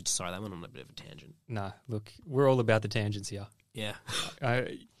 That went on a bit of a tangent. Nah, look, we're all about the tangents here. Yeah.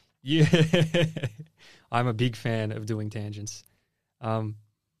 Yeah. I'm a big fan of doing tangents.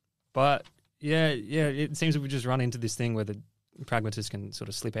 But yeah, it seems that we just run into this thing where the pragmatists can sort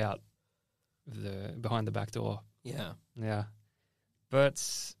of slip out behind the back door. Yeah. Yeah.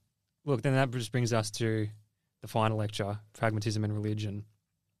 But look, then that just brings us to the final lecture, Pragmatism and Religion,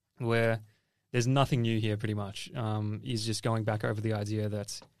 where there's nothing new here pretty much. He's just going back over the idea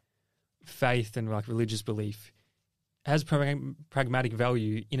that faith and like religious belief has pragmatic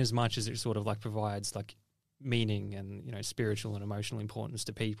value in as much as it sort of like provides like meaning and, you know, spiritual and emotional importance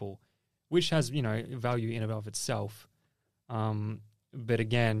to people, which has, you know, value in and of itself. But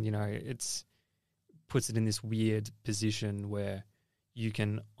again, you know, it's puts it in this weird position where you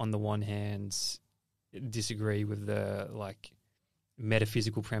can, on the one hand, disagree with the like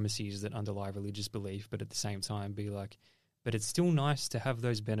metaphysical premises that underlie religious belief, but at the same time be like, but it's still nice to have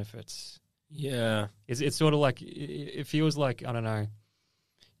those benefits. Yeah. It's sort of like, it feels like, I don't know,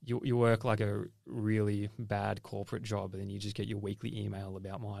 you work like a really bad corporate job and then you just get your weekly email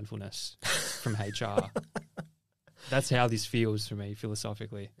about mindfulness from HR. That's how this feels for me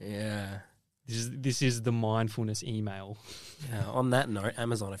philosophically. Yeah. This is the mindfulness email. Yeah. On that note,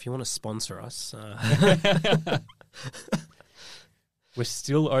 Amazon, if you want to sponsor us, we're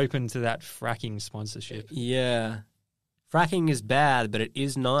still open to that fracking sponsorship. Yeah. Fracking is bad, but it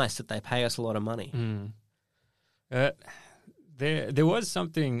is nice that they pay us a lot of money. There was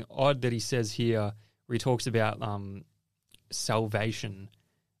something odd that he says here where he talks about salvation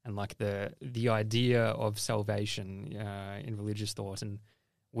and like the idea of salvation in religious thought, and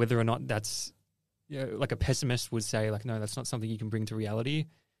whether or not that's, you know, like a pessimist would say like, no, that's not something you can bring to reality,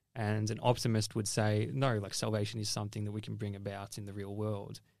 and an optimist would say no, like salvation is something that we can bring about in the real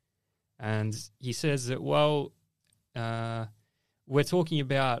world. And he says that, well, we're talking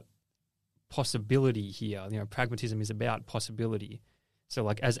about possibility here. You know, pragmatism is about possibility. So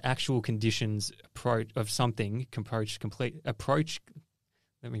like as actual conditions let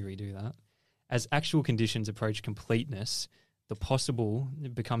me redo that. As actual conditions approach completeness, the possible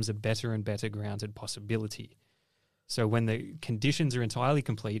becomes a better and better grounded possibility. So when the conditions are entirely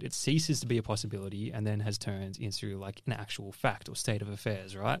complete, it ceases to be a possibility and then has turned into like an actual fact or state of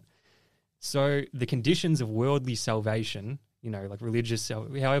affairs, right? So the conditions of worldly salvation, you know, like religious,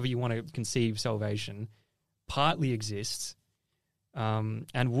 however you want to conceive salvation, partly exists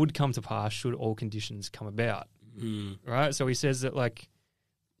and would come to pass should all conditions come about, right? So he says that like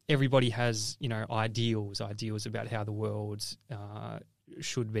everybody has, you know, ideals about how the world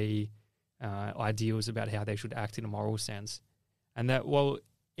should be, ideals about how they should act in a moral sense, and that, well,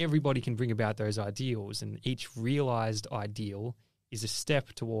 everybody can bring about those ideals, and each realized ideal is a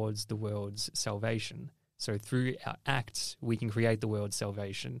step towards the world's salvation. So through our acts, we can create the world's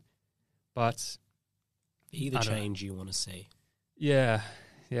salvation. But be the change you want to see. Yeah.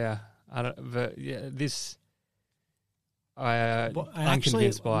 I'm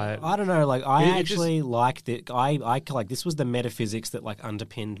convinced by it. I don't know. Like, I actually liked it. I like this was the metaphysics that like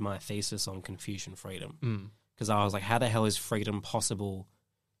underpinned my thesis on Confucian freedom. Because I was like, how the hell is freedom possible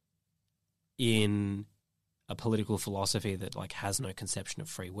in a political philosophy that like has no conception of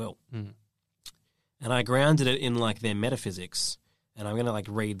free will? And I grounded it in like their metaphysics. And I'm going to like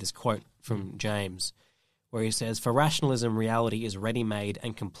read this quote from James where he says, "For rationalism, reality is ready-made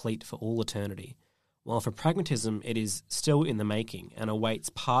and complete for all eternity, while for pragmatism, it is still in the making and awaits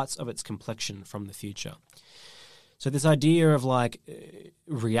parts of its complexion from the future." So this idea of like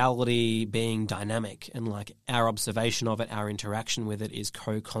reality being dynamic and like our observation of it, our interaction with it is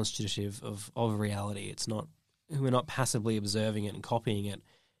co-constitutive of reality. It's not, we're not passively observing it and copying it.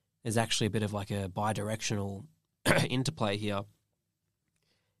 There's actually a bit of like a bidirectional interplay here.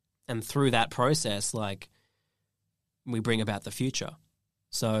 And through that process, like we bring about the future.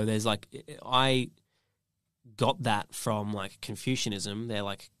 So there's like, I got that from like Confucianism. They're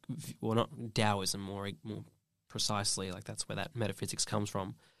like, well, not Taoism, more precisely, like that's where that metaphysics comes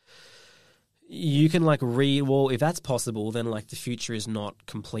from. You can like well, if that's possible, then like the future is not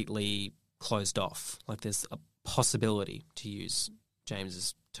completely closed off. Like there's a possibility, to use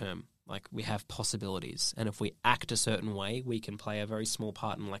James's term. Like we have possibilities, and if we act a certain way, we can play a very small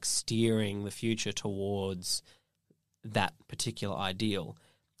part in like steering the future towards that particular ideal.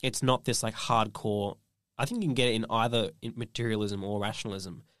 It's not this like hardcore, I think you can get it in either materialism or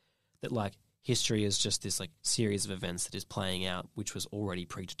rationalism, that like history is just this like series of events that is playing out, which was already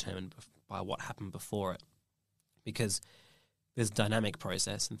predetermined by what happened before it. Because there's a dynamic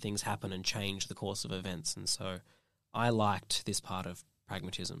process and things happen and change the course of events. And so I liked this part of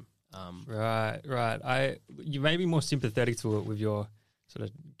pragmatism. Right. You may be more sympathetic to it with your sort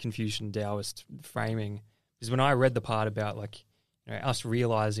of Confucian Taoist framing, because when I read the part about like, us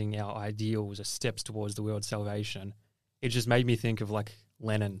realizing our ideals are steps towards the world's salvation, it just made me think of like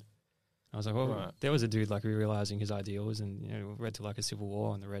Lenin. I was like, well, Right. there was a dude like realizing his ideals, and led to like a civil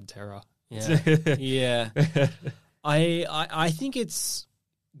war and the Red Terror. Yeah. Yeah. I think it's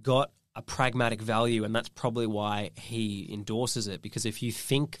got a pragmatic value, and that's probably why he endorses it, because if you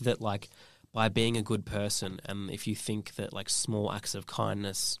think that like by being a good person, and if you think that like small acts of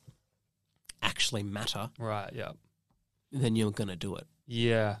kindness actually matter, Right. Yeah. then you're going to do it.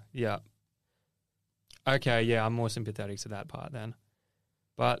 Yeah. Yeah. Okay. Yeah, I'm more sympathetic to that part then.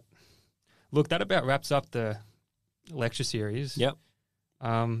 But look, that about wraps up the lecture series. Yep.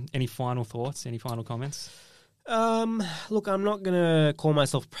 Any final thoughts? Any final comments? Look, I'm not going to call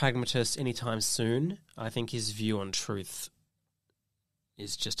myself pragmatist anytime soon. I think his view on truth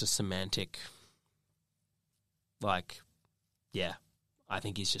is just a semantic, like, yeah, I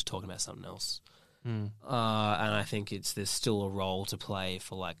think he's just talking about something else. And I think there's still a role to play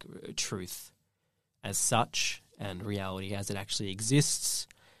for like truth as such and reality as it actually exists,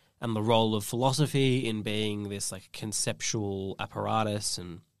 and the role of philosophy in being this like conceptual apparatus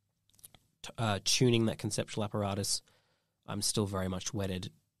and tuning that conceptual apparatus. I'm still very much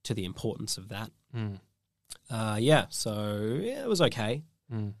wedded to the importance of that. So it was okay.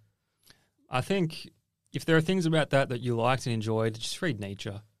 I think if there are things about that you liked and enjoyed, just read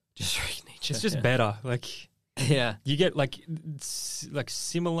Nietzsche. Just read Nietzsche. It's just better. Like, yeah, you get like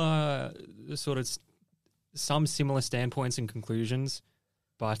similar sort of some similar standpoints and conclusions,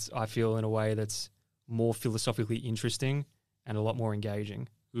 but I feel in a way that's more philosophically interesting and a lot more engaging.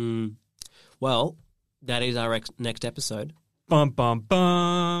 Well, that is our next episode. Bum, bum,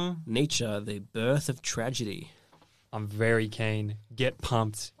 bum. Nietzsche, the birth of tragedy. I'm very keen. Get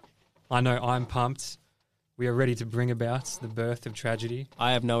pumped. I know I'm pumped. We are ready to bring about the birth of tragedy.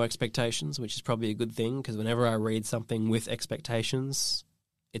 I have no expectations, which is probably a good thing, because whenever I read something with expectations,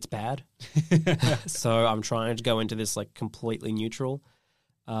 it's bad. So I'm trying to go into this like completely neutral.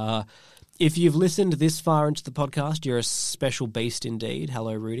 If you've listened this far into the podcast, you're a special beast indeed.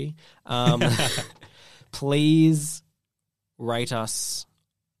 Hello, Rudy. Please rate us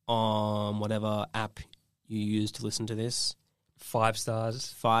on whatever app you use to listen to this. 5 stars.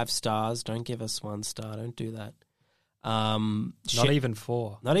 5 stars. Don't give us 1 star. Don't do that. Not even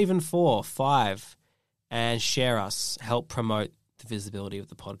 4. Not even 4. 5. And share us. Help promote the visibility of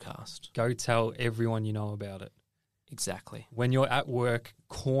the podcast. Go tell everyone you know about it. Exactly. When you're at work,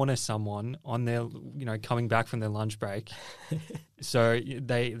 corner someone on their, coming back from their lunch break. So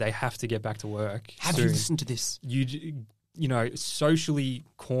they have to get back to work. Have you listened to this? Socially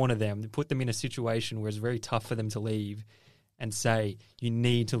corner them, put them in a situation where it's very tough for them to leave, and say, you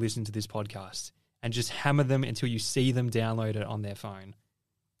need to listen to this podcast, and just hammer them until you see them download it on their phone.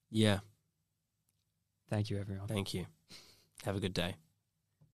 Yeah. Thank you, everyone. Thank you. Have a good day.